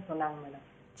அப்படின்னு சொன்னாங்க மேடம்.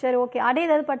 சரி, ஓகே. அடி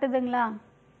ஏதாவது பட்டுதுங்களா?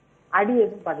 அடி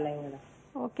எதுவும் படலைங்க மேடம்.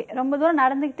 ஓகே, ரொம்ப தூரம்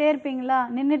நடந்துகிட்டே இருப்பீங்களா,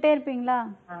 நின்றுட்டே இருப்பீங்களா?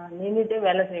 நின்றுட்டே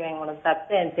வேலை செய்வாங்க மேடம்.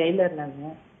 தப்பேன் டெய்லர்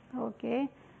நாங்க. ஓகே,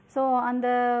 ஸோ அந்த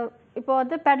இப்போ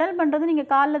வந்து பெடல் பண்ணுறது நீங்கள்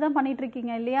காலில் தான் பண்ணிட்டு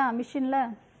இருக்கீங்க இல்லையா, மிஷினில்?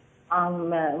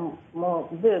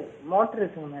 இது மோட்டர்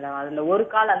இருக்குங்க மேடம். அதில் ஒரு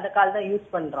கால், அந்த கால் தான் யூஸ்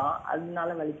பண்ணுறோம். அதனால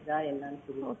வலிக்குதா என்னன்னு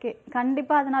சொல்லி. ஓகே,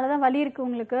 கண்டிப்பாக அதனால தான் வலி இருக்குது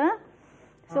உங்களுக்கு.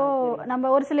 ஸோ நம்ம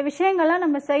ஒரு சில விஷயங்கள்லாம்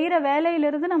நம்ம செய்கிற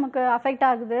வேலையிலிருந்து நமக்கு அஃபெக்ட்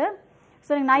ஆகுது.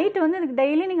 ஸோ நீங்கள் நைட்டு வந்து இதுக்கு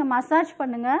டெய்லி நீங்கள் மசாஜ்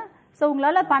பண்ணுங்கள். ஸோ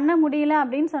உங்களால் பண்ண முடியல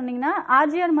அப்படின்னு சொன்னீங்கன்னா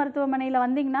ஆர்ஜிஆர் மருத்துவமனையில்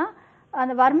வந்தீங்கன்னா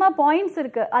அந்த வர்மா பாயிண்ட்ஸ்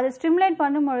இருக்குது, அதை ஸ்டிமுலேட்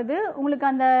பண்ணும்பொழுது உங்களுக்கு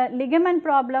அந்த லிகமெண்ட்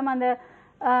ப்ராப்ளம், அந்த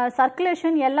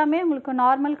சர்க்குலேஷன் எல்லாமே உங்களுக்கு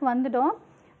நார்மலுக்கு வந்துடும்.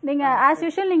 நீங்கள் ஆஸ்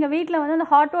யூஷுவல் நீங்கள் வீட்டில் வந்து அந்த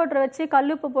ஹாட் வாட்டர் வச்சு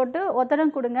கல்லுப்பு போட்டு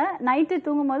ஒத்தடம் கொடுங்க. நைட்டு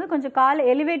தூங்கும்போது கொஞ்சம் காலை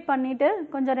எலிவேட் பண்ணிவிட்டு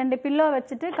கொஞ்சம் 2 பில்லோ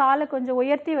வச்சுட்டு காலை கொஞ்சம்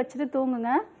உயர்த்தி வச்சுட்டு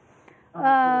தூங்குங்க.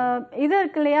 இது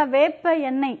இருக்கு இல்லையா, வேப்ப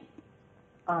எண்ணெய்,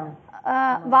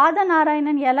 வாத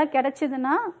நாராயணன் இலை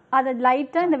கிடைச்சிதுன்னா அதை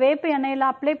லைட்டாக இந்த வேப்ப எண்ணெயில்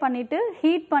அப்ளை பண்ணிவிட்டு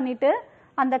ஹீட் பண்ணிவிட்டு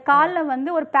அந்த காலில் வந்து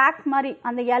ஒரு பேக் மாதிரி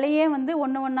அந்த இலையே வந்து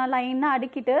ஒன்றா லைனாக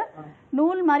அடுக்கிட்டு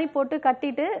நூல் மாதிரி போட்டு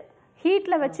கட்டிட்டு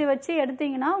ஹீட்டில் வச்சு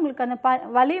எடுத்தீங்கன்னா உங்களுக்கு அந்த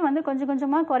வலி வந்து கொஞ்சம்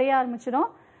கொஞ்சமாக குறைய ஆரம்பிச்சிடும்.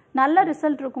 நல்ல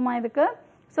ரிசல்ட் இருக்குமா இதுக்கு.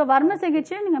 ஸோ வர்ம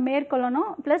சிகிச்சை நீங்கள் மேற்கொள்ளணும்.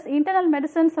 ப்ளஸ் இன்டர்னல்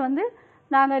மெடிசன்ஸ் வந்து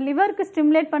நாங்கள் லிவருக்கு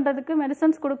ஸ்டிமுலேட் பண்ணுறதுக்கு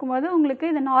மெடிசன்ஸ் கொடுக்கும்போது உங்களுக்கு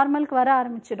இது நார்மலுக்கு வர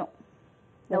ஆரம்பிச்சிடும்.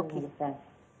 ஓகே,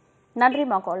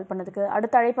 நன்றிம்மா கால் பண்ணதுக்கு.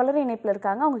 அடுத்த அழைப்பாளர் இணைப்பில்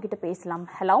இருக்காங்க, அவங்க கிட்ட பேசலாம்.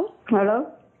 ஹலோ ஹலோ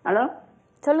ஹலோ,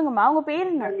 சொல்லுங்கம்மா, உங்க பேர்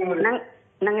என்ன?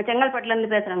 நாங்கள் செங்கல்பட்டுல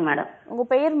இருந்து பேசுறோங்க மேடம். உங்க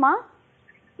பேருமா?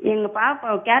 எங்க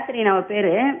பாப்பா கேத்ரின் அவ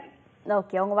பேரு.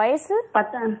 ஓகே, உங்க வயசு?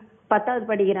 10வது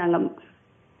படிக்கிறாங்க.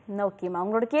 ஓகேம்மா,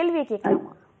 உங்களோட கேள்வியை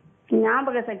கேட்கலாமா?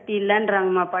 ஞாபக சக்தி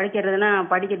இல்லைன்றாங்கம்மா.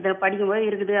 படிக்கும்போது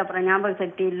இருக்குது, அப்புறம் ஞாபக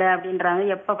சக்தி இல்லை அப்படின்றாங்க.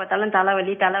 எப்ப பார்த்தாலும்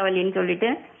தலைவலின்னு சொல்லிட்டு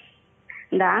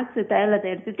இந்த ஆக்ஸ் தைலத்தை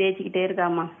எடுத்து தேய்ச்சிக்கிட்டே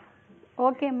இருக்காம்மா.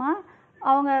 ஓகேம்மா,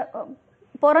 அவங்க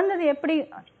பிறந்தது எப்படி,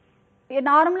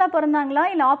 நார்மலா பிறந்தாங்களா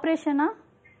இல்ல ஆபரேஷனா?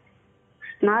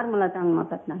 நார்மலா தாங்கம்மா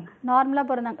பிறந்தாங்க. நார்மலா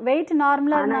பிறந்தாங்க. வெயிட்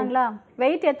நார்மலா இருந்தாங்களா?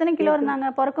 வெயிட் எத்தனை கிலோ இருந்தாங்க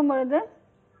பிறக்கும் பொழுது?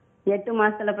 8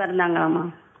 மாசத்துல பிறந்தாங்களாம்மா.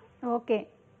 ஓகே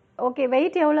ஓகே,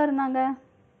 வெயிட் எவ்வளவு இருந்தாங்க?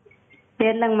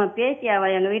 தெரியலங்கம்மா. பேசி அவ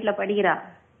எங்க வீட்டுல படிக்கிறா.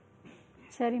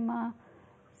 சரிம்மா,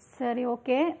 சரி,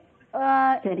 ஓகே.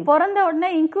 பிறந்த உடனே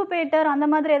இன்குபேட்டர் அந்த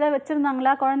மாதிரி ஏதாவது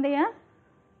வச்சிருந்தாங்களா குழந்தைய?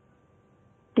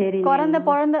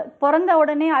 பிறந்த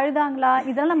உடனே அழுதாங்களா,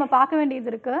 இதெல்லாம் நம்ம பார்க்க வேண்டியது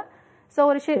இருக்கு. ஸோ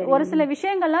ஒரு சில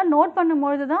விஷயங்கள்லாம் நோட்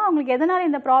பண்ணும்பொழுது தான் அவங்களுக்கு எதனால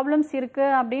இந்த ப்ராப்ளம்ஸ் இருக்கு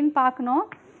அப்படின்னு பார்க்கணும்.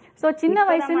 ஸோ சின்ன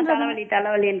வயசுல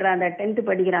தலைவலின்ற அந்த 10th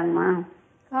படிக்கிறாங்கம்மா.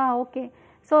 ஓகே.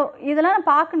 ஸோ இதெல்லாம்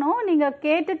பார்க்கணும். நீங்கள்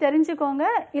கேட்டு தெரிஞ்சுக்கோங்க.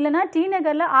 இல்லைனா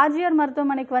டிநகரில் ஆர்ஜிஆர்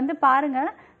மருத்துவமனைக்கு வந்து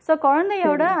பாருங்கள். ஸோ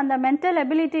குழந்தையோட அந்த மென்டல்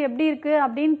எபிலிட்டி எப்படி இருக்குது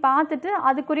அப்படின்னு பார்த்துட்டு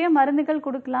அதுக்குரிய மருந்துகள்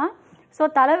கொடுக்கலாம். ஸோ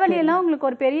தலைவலியெல்லாம் உங்களுக்கு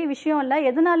ஒரு பெரிய விஷயம் இல்லை.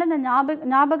 எதனால இந்த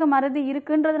ஞாபக மறதி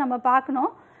இருக்குன்றதை நம்ம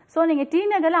பார்க்கணும். ஸோ நீங்கள்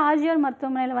டிநகரில் ஆர்ஜிஆர்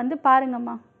மருத்துவமனையில் வந்து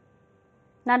பாருங்கம்மா.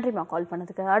 நன்றிம்மா கால்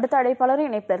பண்ணதுக்கு. அடுத்த அழைப்பாளரும்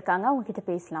இணைப்பில் இருக்காங்க, அவங்க கிட்ட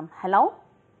பேசலாம். ஹலோ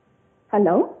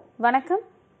ஹலோ வணக்கம்.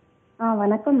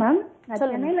 வணக்கம் மேம், நான்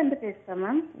சென்னையிலேருந்து பேசுகிறேன்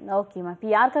மேம். ஓகே மேம், இப்போ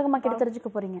யாருக்காகம்மா கேட்டு தெரிஞ்சுக்க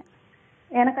போறீங்க?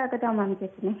 எனக்காக தான் மேம்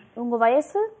கேட்கணும். உங்கள்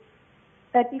வயசு?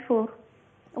 34.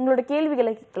 உங்களோட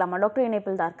கேள்விகளை கேட்கலாமா? டாக்டர்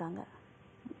இணைப்பில் தான் இருக்காங்க.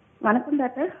 வணக்கம்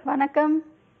டாக்டர். வணக்கம்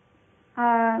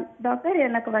டாக்டர்,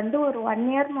 எனக்கு வந்து ஒரு 1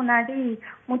 இயர் முன்னாடி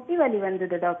முட்டி வலி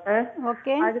வந்தது டாக்டர்.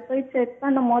 ஓகே. அது போய் செக்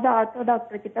பண்ணும் போது ஆர்த்தோ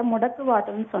டாக்டர் கிட்ட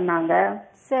முடக்குவாதம்னு சொன்னாங்க.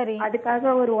 சரி.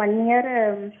 அதுக்காக ஒரு 1 இயர்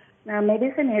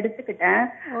மெடிசன் எடுத்துக்கிட்டேன்.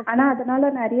 ஆனா அதனால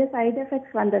நிறைய சைடு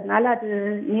எஃபெக்ட்ஸ் வந்ததுனால அது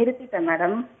நிறுத்திட்டேன்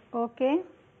மேடம். ஓகே.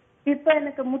 இப்ப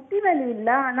எனக்கு முட்டி வலி இல்ல,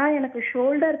 ஆனா எனக்கு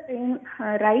ஷோல்டர் பெயின்,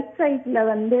 ரைட் சைட்ல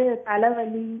வந்து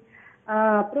தலைவலி,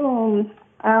 அப்புறம்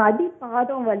அடி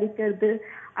பாதம் வலிக்கிறது,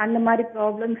 அந்த மாதிரி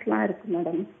ப்ராப்ளம்ஸ்லாம் இருக்கு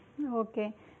மேடம். ஓகே.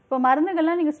 இப்போ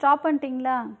மருந்துகள்லாம் நீங்க ஸ்டாப்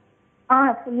பண்ணிட்டீங்களா?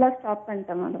 ஃபுல்லா ஸ்டாப்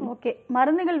பண்ணிட்டேன் மேடம். ஓகே.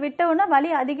 மருந்துகள் விட்ட உடனே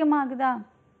வலி அதிகமாகுதா?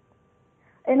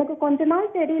 எனக்கு கொஞ்ச நாள்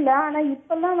தெரியல, ஆனா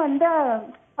இப்பெல்லாம் வந்து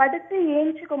படுத்து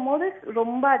ஏஞ்சிக்கும் போது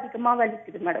ரொம்ப அதிகமா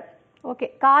வலிக்குது மேடம். ஓகே.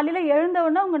 காலையில எழுந்த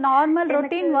உடனே உங்க நார்மல்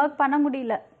ரொட்டீன் ஒர்க் பண்ண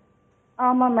முடியல?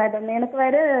 ஆமா மேடம், எனக்கு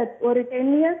வேற ஒரு 10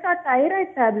 இயர்ஸா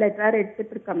தைராய்டு டேப்லெட் வேற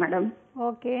எடுத்துட்டு இருக்கேன் மேடம்.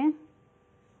 ஓகே.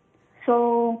 ஸோ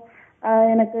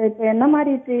எனக்கு இப்போ என்ன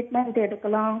மாதிரி ட்ரீட்மெண்ட்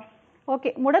எடுக்கலாம்? ஓகே.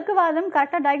 முடக்குவாதம்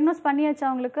கரெக்டாக டயக்னோஸ் பண்ணியாச்சா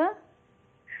உங்களுக்கு?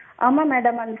 ஆமாம்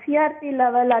மேடம், அந்த சிஆர்பி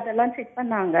லெவல் அதெல்லாம் செக்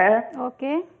பண்ணாங்க.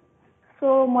 ஓகே.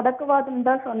 ஸோ முடக்குவாதம்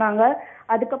தான் சொன்னாங்க.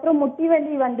 அதுக்கப்புறம் முட்டி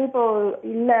வலி வந்து இப்போ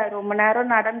இல்லை, ரொம்ப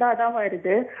நேரம் நடந்தாதான்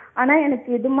வருது. ஆனால் எனக்கு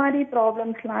இது மாதிரி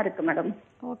ப்ராப்ளம்ஸ்லாம் இருக்கு மேடம்.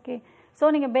 ஓகே. ஸோ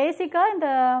நீங்கள் பேசிக்காக இந்த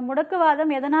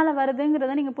முடக்குவாதம் எதனால்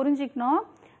வருதுங்கிறத நீங்கள் புரிஞ்சுக்கணும்.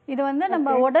 இது வந்து நம்ம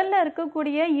உடல்ல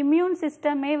இருக்கக்கூடிய இம்யூன்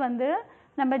சிஸ்டமே வந்து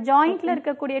நம்ம ஜாயிண்ட்ல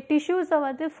இருக்கக்கூடிய டிஷ்யூஸை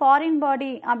வந்து ஃபாரின்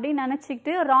பாடி அப்படின்னு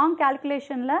நினச்சிக்கிட்டு ராங்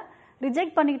கால்குலேஷன்ல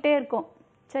ரிஜெக்ட் பண்ணிக்கிட்டே இருக்கும்.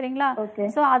 சரிங்களா?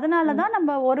 ஸோ அதனால தான்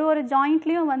நம்ம ஒரு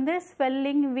ஜாயிண்ட்லயும் வந்து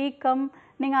ஸ்வெல்லிங், வீக்கம்,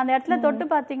 நீங்க அந்த இடத்துல தொட்டு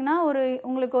பார்த்தீங்கன்னா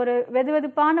உங்களுக்கு ஒரு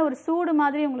வெதுவெதுப்பான ஒரு சூடு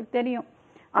மாதிரி உங்களுக்கு தெரியும்.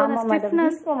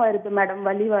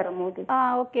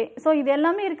 ஓகே. ஸோ இது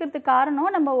எல்லாமே இருக்கிறதுக்கு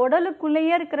காரணம் நம்ம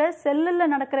உடலுக்குள்ளேயே இருக்கிற செல்லுல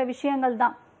நடக்கிற விஷயங்கள்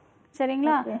தான்.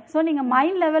 சரிங்களா? ஸோ நீங்கள்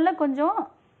மைண்ட் லெவலில் கொஞ்சம்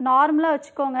நார்மலாக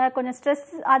வச்சுக்கோங்க. கொஞ்சம் ஸ்ட்ரெஸ்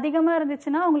அதிகமாக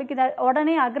இருந்துச்சுன்னா உங்களுக்கு இது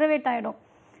உடனே அக்ரவேட் ஆகிடும்.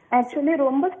 ஆக்சுவலி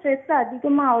ரொம்ப ஸ்ட்ரெஸ்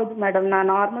அதிகமாக ஆகுது மேடம், நான்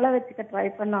நார்மலாக வச்சுக்க ட்ரை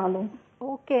பண்ணாலும்.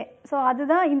 ஓகே. ஸோ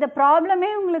அதுதான் இந்த ப்ராப்ளமே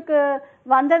உங்களுக்கு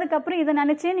வந்ததுக்கப்புறம் இதை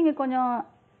நினச்சே நீங்கள் கொஞ்சம்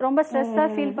ரொம்ப ஸ்ட்ரெஸ்ஸாக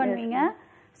ஃபீல் பண்ணுவீங்க.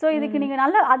 ஸோ இதுக்கு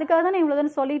நீங்கள் அதுக்காக தான் நான் இவ்வளோ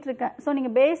தான் சொல்லிட்டு இருக்கேன். ஸோ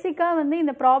நீங்கள் பேசிக்காக வந்து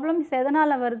இந்த ப்ராப்ளம்ஸ்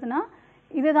எதனால் வருதுன்னா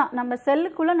இதுதான் நம்ம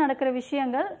செல்லுக்குள்ளே நடக்கிற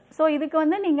விஷயங்கள். ஸோ இதுக்கு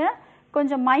வந்து நீங்கள்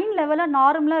கொஞ்சம் மைண்ட் லெவலாக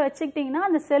நார்மலாக வச்சுக்கிட்டிங்கன்னா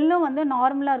அந்த செல்லும் வந்து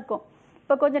நார்மலாக இருக்கும்.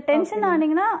 இப்போ கொஞ்சம் டென்ஷன்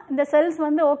ஆனீங்கன்னா இந்த செல்ஸ்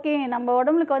வந்து ஓகே நம்ம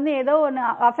உடம்புக்கு வந்து ஏதோ ஒன்று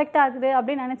அஃபெக்ட் ஆகுது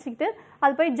அப்படின்னு நினச்சிக்கிட்டு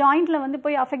அது போய் ஜாயிண்ட்டில் வந்து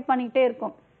போய் அஃபெக்ட் பண்ணிக்கிட்டே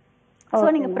இருக்கும். ஸோ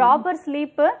நீங்கள் ப்ராப்பர்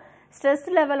ஸ்லீப்பு, ஸ்ட்ரெஸ்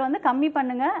லெவல் வந்து கம்மி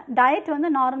பண்ணுங்க, டயட்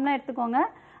வந்து நார்மலாக எடுத்துக்கோங்க.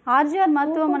 ஆர்ஜிஆர்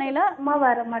மருத்துவமனையில்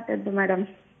வர மாட்டேங்குது மேடம்.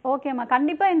 ஓகேம்மா,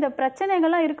 கண்டிப்பாக இந்த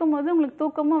பிரச்சனைகள்லாம் இருக்கும்போது உங்களுக்கு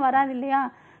தூக்கமும் வராது இல்லையா?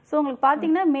 ஸோ உங்களுக்கு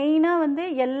பார்த்தீங்கன்னா மெயினாக வந்து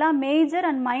எல்லா மேஜர்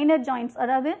அண்ட் மைனர் ஜாயின்ட்ஸ்,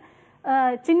 அதாவது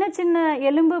சின்ன சின்ன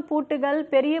எலும்பு பூட்டுகள்,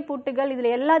 பெரிய பூட்டுகள்,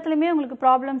 இதில் எல்லாத்துலேயுமே உங்களுக்கு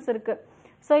ப்ராப்ளம்ஸ் இருக்குது.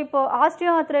 ஸோ இப்போது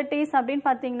ஆஸ்டியோ ஆர்த்ரைட்டிஸ் அப்படின்னு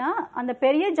பார்த்தீங்கன்னா அந்த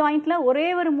பெரிய ஜாயிண்ட்டில் ஒரே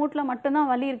ஒரு மூட்டில் மட்டும்தான்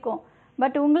வலி இருக்கும்.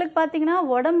 பட் உங்களுக்கு பார்த்தீங்கன்னா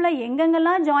உடம்புல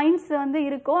எங்கெங்கெல்லாம் ஜாயின்ட்ஸ் வந்து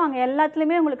இருக்கோ அங்கே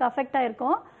எல்லாத்துலேயுமே உங்களுக்கு அஃபெக்ட்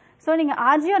ஆகிருக்கும். ஸோ நீங்கள்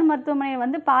ஆர்ஜிஆர் மருத்துவமனையை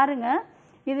வந்து பாருங்கள்.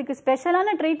 இதுக்கு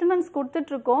ஸ்பெஷலான ட்ரீட்மெண்ட்ஸ்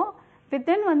கொடுத்துட்ருக்கோம்.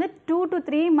 வித்தின் வந்து 2 to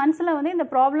 3 monthஸில் வந்து இந்த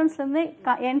ப்ராப்ளம்ஸ்லேருந்து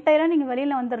என்டையராக நீங்கள்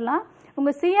வெளியில் வந்துடலாம்.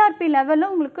 உங்கள் சிஆர்பி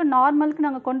லெவலும் உங்களுக்கு நார்மலுக்கு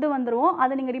நாங்கள் கொண்டு வந்துடுவோம்.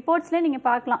 அதை நீங்கள் ரிப்போர்ட்ஸ்லேயே நீங்கள்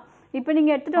பார்க்கலாம். இப்போ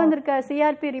நீங்கள் எடுத்துகிட்டு வந்திருக்க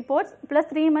சிஆர்பி ரிப்போர்ட்ஸ் ப்ளஸ்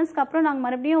 3 monthsக்கு அப்புறம் நாங்கள்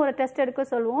மறுபடியும் ஒரு டெஸ்ட் எடுக்க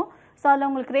சொல்லுவோம். ஸோ அதில்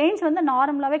உங்களுக்கு ரேஞ்ச் வந்து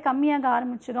நார்மலாகவே கம்மியாக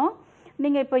ஆரம்பிச்சிடும்.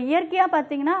 நீங்கள் இப்போ இயற்கையாக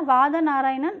பார்த்தீங்கன்னா வாத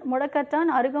நாராயணன்,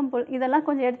 முடக்கத்தான், அருகம்புல் இதெல்லாம்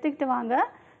கொஞ்சம் எடுத்துக்கிட்டு வாங்க.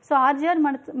 ஸோ ஆர்ஜிஆர்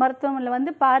மருத்துவமனையில்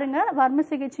வந்து பாருங்கள், வர்ம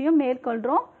சிகிச்சையும்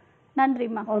மேற்கொள்கிறோம்.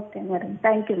 நன்றிம்மா. Okay madam,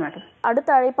 thank you madam. அடுத்த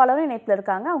அழைப்பாளரும் இணைப்பில்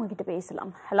இருக்காங்க, அவங்க கிட்ட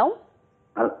பேசலாம். ஹலோ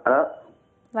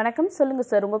வணக்கம், சொல்லுங்க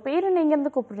சார். உங்க பேர் என்ன,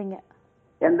 எங்கேருந்து கூப்பிடுறீங்க?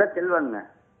 எந்த செல்வங்க.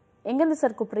 எங்கேருந்து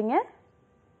சார் கூப்பிடுறீங்க?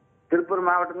 திருப்பூர்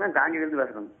மாவட்டங்க, காஞ்சியிலிருந்து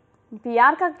பேசுறேன். இப்போ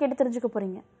யாருக்காக கேட்டு தெரிஞ்சுக்க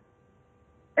போறீங்க?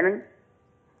 என்னங்க?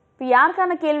 இப்போ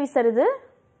யாருக்கான கேள்வி சார் இது?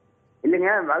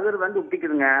 இல்லைங்க, வகுறு வந்து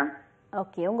உப்பிக்குதுங்க.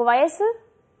 ஓகே, உங்க வயசு?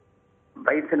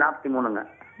 வயசு 43ங்க.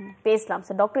 பேசலாம்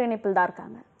சார், டாக்டர் இணைப்பில் தான்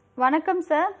இருக்காங்க. வணக்கம்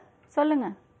சார், சொல்லுங்க.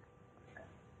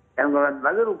 எனக்கு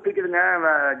வகுறு உப்பிக்குதுங்க,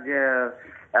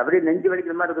 அப்படியே நெஞ்சு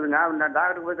வலிக்கிற மாதிரி இருக்குதுங்க. நான்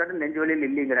டாக்டருக்கு போய் கேட்டு நெஞ்சு வலியில்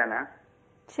இல்லைங்கிறாங்க.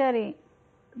 சரி.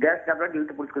 கேஸ் டேப்லெட்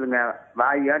இழுத்து பிடிச்சிக்குதுங்க,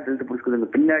 வாயா இழுத்து பிடிச்சிக்குதுங்க,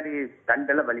 பின்னாடி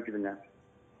தண்டெல்லாம் வலிக்குதுங்க.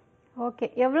 ஓகே,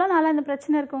 எவ்வளோ நாளாக இந்த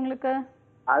பிரச்சனை இருக்கு உங்களுக்கு?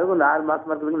 அதுவும் 6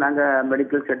 மாசமா இருக்குதுங்க. நாங்க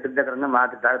மெடிக்கல் செட்டு இருக்கிறோங்க,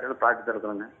 மாட்டு டாக்டர் பார்த்துட்டு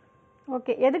இருக்கிறோங்க.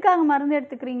 ஓகே, எதுக்காக மருந்து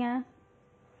எடுத்துக்கிறீங்க?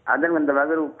 அதாங்க இந்த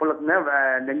வகுறு உப்புலக்குங்க,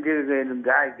 நெஞ்சு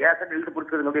கேஸை இழுத்து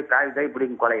பிடிச்சிக்குதுங்க, அப்படியே காய் காய்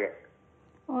பிடிக்கும் கொலைய.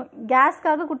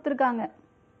 கேஸ்க்காக கொடுத்துருக்காங்க.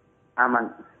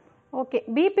 ஆமாங்க. ஓகே,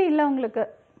 பிபி இல்லை உங்களுக்கு?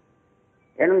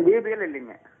 எனக்கு பிபிஎல்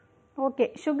இல்லைங்க. Okay,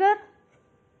 sugar?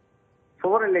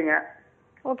 சுகர் இல்லைங்க.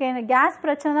 ஓகே, இந்த கேஸ்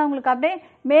பிரச்சனை தான் உங்களுக்கு. அப்படியே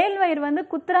மேல் வயிறு வந்து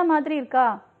குத்துற மாதிரி இருக்கா?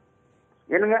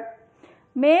 என்னங்க?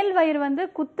 மேல் வயிறு வந்து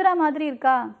குத்துற மாதிரி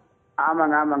இருக்கா?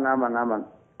 ஆமாங்க ஆமாங்க ஆமாங்க ஆமாங்க.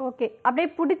 ஓகே, அப்படியே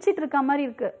பிடிச்சிட்டு இருக்க மாதிரி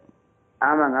இருக்கு.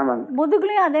 ஆமாங்க ஆமாங்க.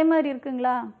 முதுகுலையும் அதே மாதிரி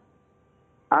இருக்குங்களா?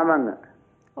 ஆமாங்க.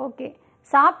 ஓகே,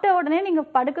 சாப்பிட்ட உடனே நீங்க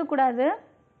படுக்க கூடாது.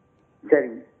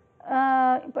 சரிங்க.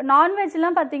 இப்போ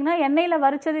நான்வெஜ்லாம் பார்த்தீங்கன்னா எண்ணெயில்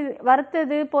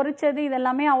வறுத்தது பொரிச்சது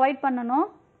இதெல்லாமே அவாய்ட் பண்ணணும்.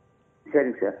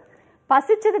 சரிங்க சார்.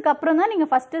 பசிச்சதுக்கு அப்புறம் தான் நீங்கள்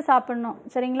ஃபஸ்ட்டு சாப்பிடணும்,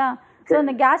 சரிங்களா? ஸோ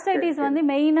இந்த கேஸ்ட்ரைட்டிஸ் வந்து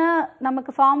மெயினாக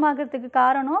நமக்கு ஃபார்ம் ஆகிறதுக்கு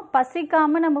காரணம்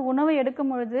பசிக்காமல் நம்ம உணவை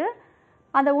எடுக்கும் பொழுது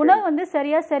அந்த உணவு வந்து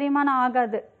சரியாக செரிமானம்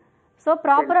ஆகாது. ஸோ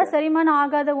ப்ராப்பராக செரிமானம்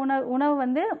ஆகாத உணவு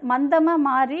வந்து மந்தமாக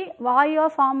மாறி வாயாக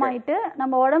ஃபார்ம் ஆகிட்டு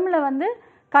நம்ம உடம்புல வந்து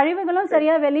கழிவுகளும்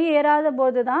சரியாக வெளியேறாத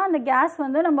போது தான் அந்த கேஸ்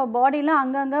வந்து நம்ம பாடியில்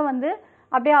அங்கங்கே வந்து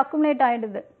அப்படியே அக்குமுலேட்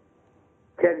ஆகிடுது.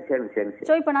 சரி சரி சரி.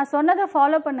 ஸோ இப்போ நான் சொன்னதை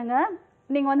ஃபாலோ பண்ணுங்க.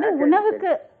 நீங்கள் வந்து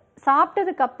உணவுக்கு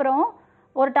சாப்பிட்டதுக்கு அப்புறம்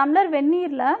ஒரு டம்ளர்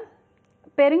வெந்நீரில்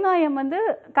பெருங்காயம் வந்து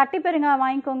கட்டி பெருங்காயம்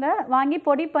வாங்கிக்கோங்க, வாங்கி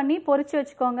பொடி பண்ணி பொரிச்சு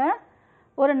வச்சுக்கோங்க.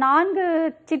 ஒரு 4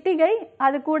 சிட்டிகை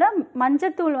அது கூட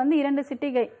மஞ்சத்தூள் வந்து 2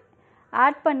 சிட்டிகை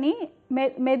ஆட் பண்ணி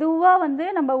மெதுவாக வந்து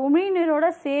நம்ம உமிழ்நீரோட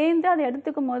சேர்ந்து அதை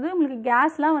எடுத்துக்கும் போது உங்களுக்கு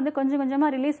கேஸ்லாம் வந்து கொஞ்சம்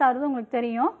கொஞ்சமாக ரிலீஸ் ஆகுறது உங்களுக்கு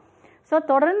தெரியும். ஸோ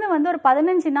தொடர்ந்து வந்து ஒரு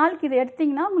 15 நாளுக்கு இதை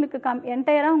எடுத்திங்கன்னா உங்களுக்கு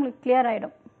என்டையராக உங்களுக்கு கிளியர்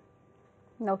ஆகிடும்.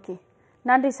 ஓகே,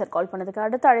 நன்றி சார் கால் பண்ணதுக்கு.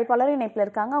 அடுத்த அழைப்பாளர் இணைப்பில்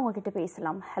இருக்காங்க, அவங்க கிட்ட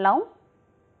பேசலாம். ஹலோ,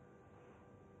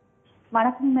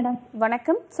 வணக்கம் மேடம்.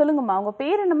 வணக்கம், சொல்லுங்கம்மா. உங்க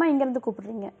பேர் என்னம்மா, எங்கேருந்து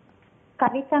கூப்பிடுறீங்க?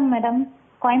 கவிதாங்க மேடம்,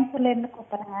 கோயம்புத்தூர்ல இருந்து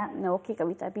கூப்பிடுறேன். ஓகே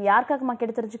கவிதா, இப்போ யாருக்காகம்மா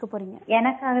கேட்டு தெரிஞ்சுக்க போறீங்க?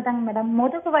 எனக்காக தாங்க மேடம்.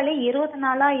 முதுகு வலி 20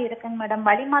 நாளா இருக்குங்க மேடம்.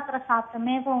 வலி மாத்திரை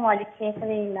சாப்பிட்டுமே வலி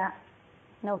கேட்கவே இல்லை.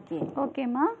 ஓகே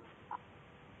ஓகேம்மா.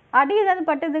 அடி ஏதாவது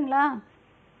பட்டுதுங்களா?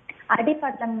 அடி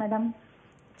பட்டங்க மேடம்.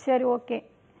 சரி, ஓகே.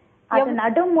 அது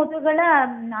நடு முதுகுல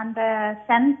அந்த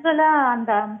சென்ட்ரல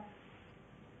அந்த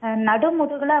நடு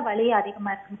முதுகுல வலி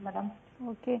அதிகமா இருக்குங்க மேடம்.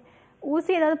 ஓகே,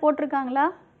 ஊசி ஏதாவது போட்டிருக்காங்களா?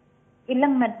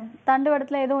 இல்லைங்க மேடம்.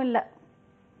 தண்டுவடத்துல எதுவும் இல்லை?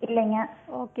 இல்லைங்க.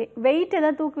 ஓகே, வெயிட்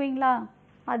ஏதாவது தூக்குவீங்களா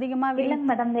அதிகமாக? இல்லைங்க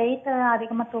மேடம், வெயிட்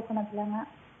அதிகமாக தூக்குனது இல்லைங்க.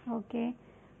 ஓகே,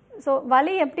 ஸோ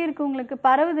வலி எப்படி இருக்கு உங்களுக்கு?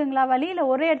 பரவுதுங்களா வலி, இல்லை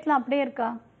ஒரே இடத்துல அப்படியே இருக்கா?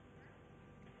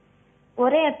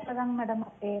 ஒரே இடத்துல தாங்க மேடம்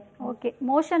அப்படியே. ஓகே,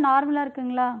 மோஷன் நார்மலாக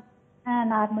இருக்குங்களா?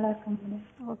 நார்மலாக இருக்குங்க மேடம்.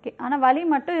 ஓகே, ஆனால் வலி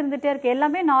மட்டும் இருந்துகிட்டே இருக்கு.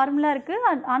 எல்லாமே நார்மலாக இருக்கு,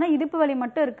 ஆனால் இடுப்பு வலி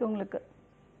மட்டும் இருக்கு உங்களுக்கு.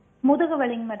 முதுகு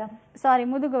வலிங்க மேடம். சாரி,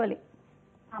 முதுகு வலி.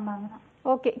 ஆமாங்க.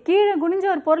 ஓகே, கீழே குனிஞ்ச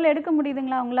ஒரு பொருள் எடுக்க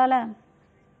முடியுதுங்களா உங்களால?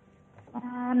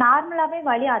 நார்மலாவே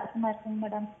வலி அதிகமா இருக்குங்க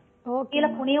மேடம். கீழே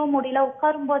குனியவும் முடியல,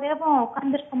 உட்காரும் போதேவும்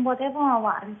உட்கார்ந்துருக்கும் போதேவும்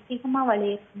அதிகமா வலி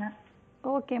இருக்குங்க.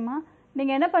 ஓகேம்மா,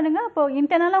 நீங்கள் என்ன பண்ணுங்க, இப்போ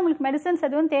இன்டர்னலாக உங்களுக்கு மெடிசன்ஸ்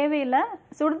எதுவும் தேவையில்லை.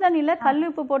 சுடுதண்ணியில் கல்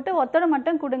உப்பு போட்டு ஒத்தடை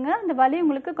மட்டும் கொடுங்க, அந்த வலி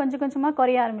உங்களுக்கு கொஞ்சம் கொஞ்சமாக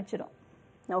குறைய ஆரம்பிச்சிடும்.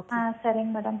 ஓகே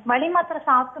சரிங்க மேடம். வலி மாத்திரை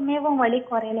சாப்பிட்டுமேவும் வலி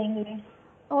குறையலைங்களே.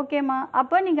 ஓகேம்மா,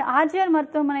 அப்போ நீங்கள் ஆர்ஜிஆர்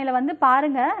மருத்துவமனையில் வந்து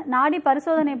பாருங்கள், நாடி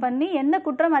பரிசோதனை பண்ணி எந்த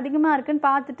குற்றம் அதிகமாக இருக்குன்னு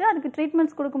பார்த்துட்டு அதுக்கு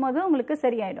ட்ரீட்மெண்ட்ஸ் கொடுக்கும்போது உங்களுக்கு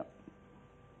சரியாயிடும்.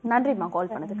 நன்றிம்மா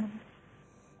கால் பண்ணதுக்கு.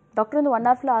 டாக்டர் வந்து 1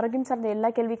 ஹவர்ல ஆரோக்கியம் சார்ந்த எல்லா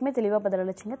கேள்விக்குமே தெளிவாக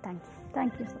பதிலளிச்சிங்க.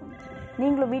 Thank you so much.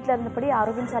 நீங்களும் வீட்டில் இருந்தபடி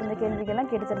ஆரோக்கியம் சார்ந்த கேள்விகள்லாம்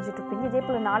கேட்டு தெரிஞ்சுட்டு இருப்பீங்க. இதே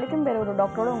போல் நாளைக்கும் வேற ஒரு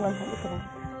டாக்டரோட உங்களை சந்திக்கிறேன்.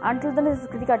 Until then, this is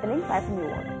Kritika telling bye from you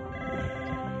all.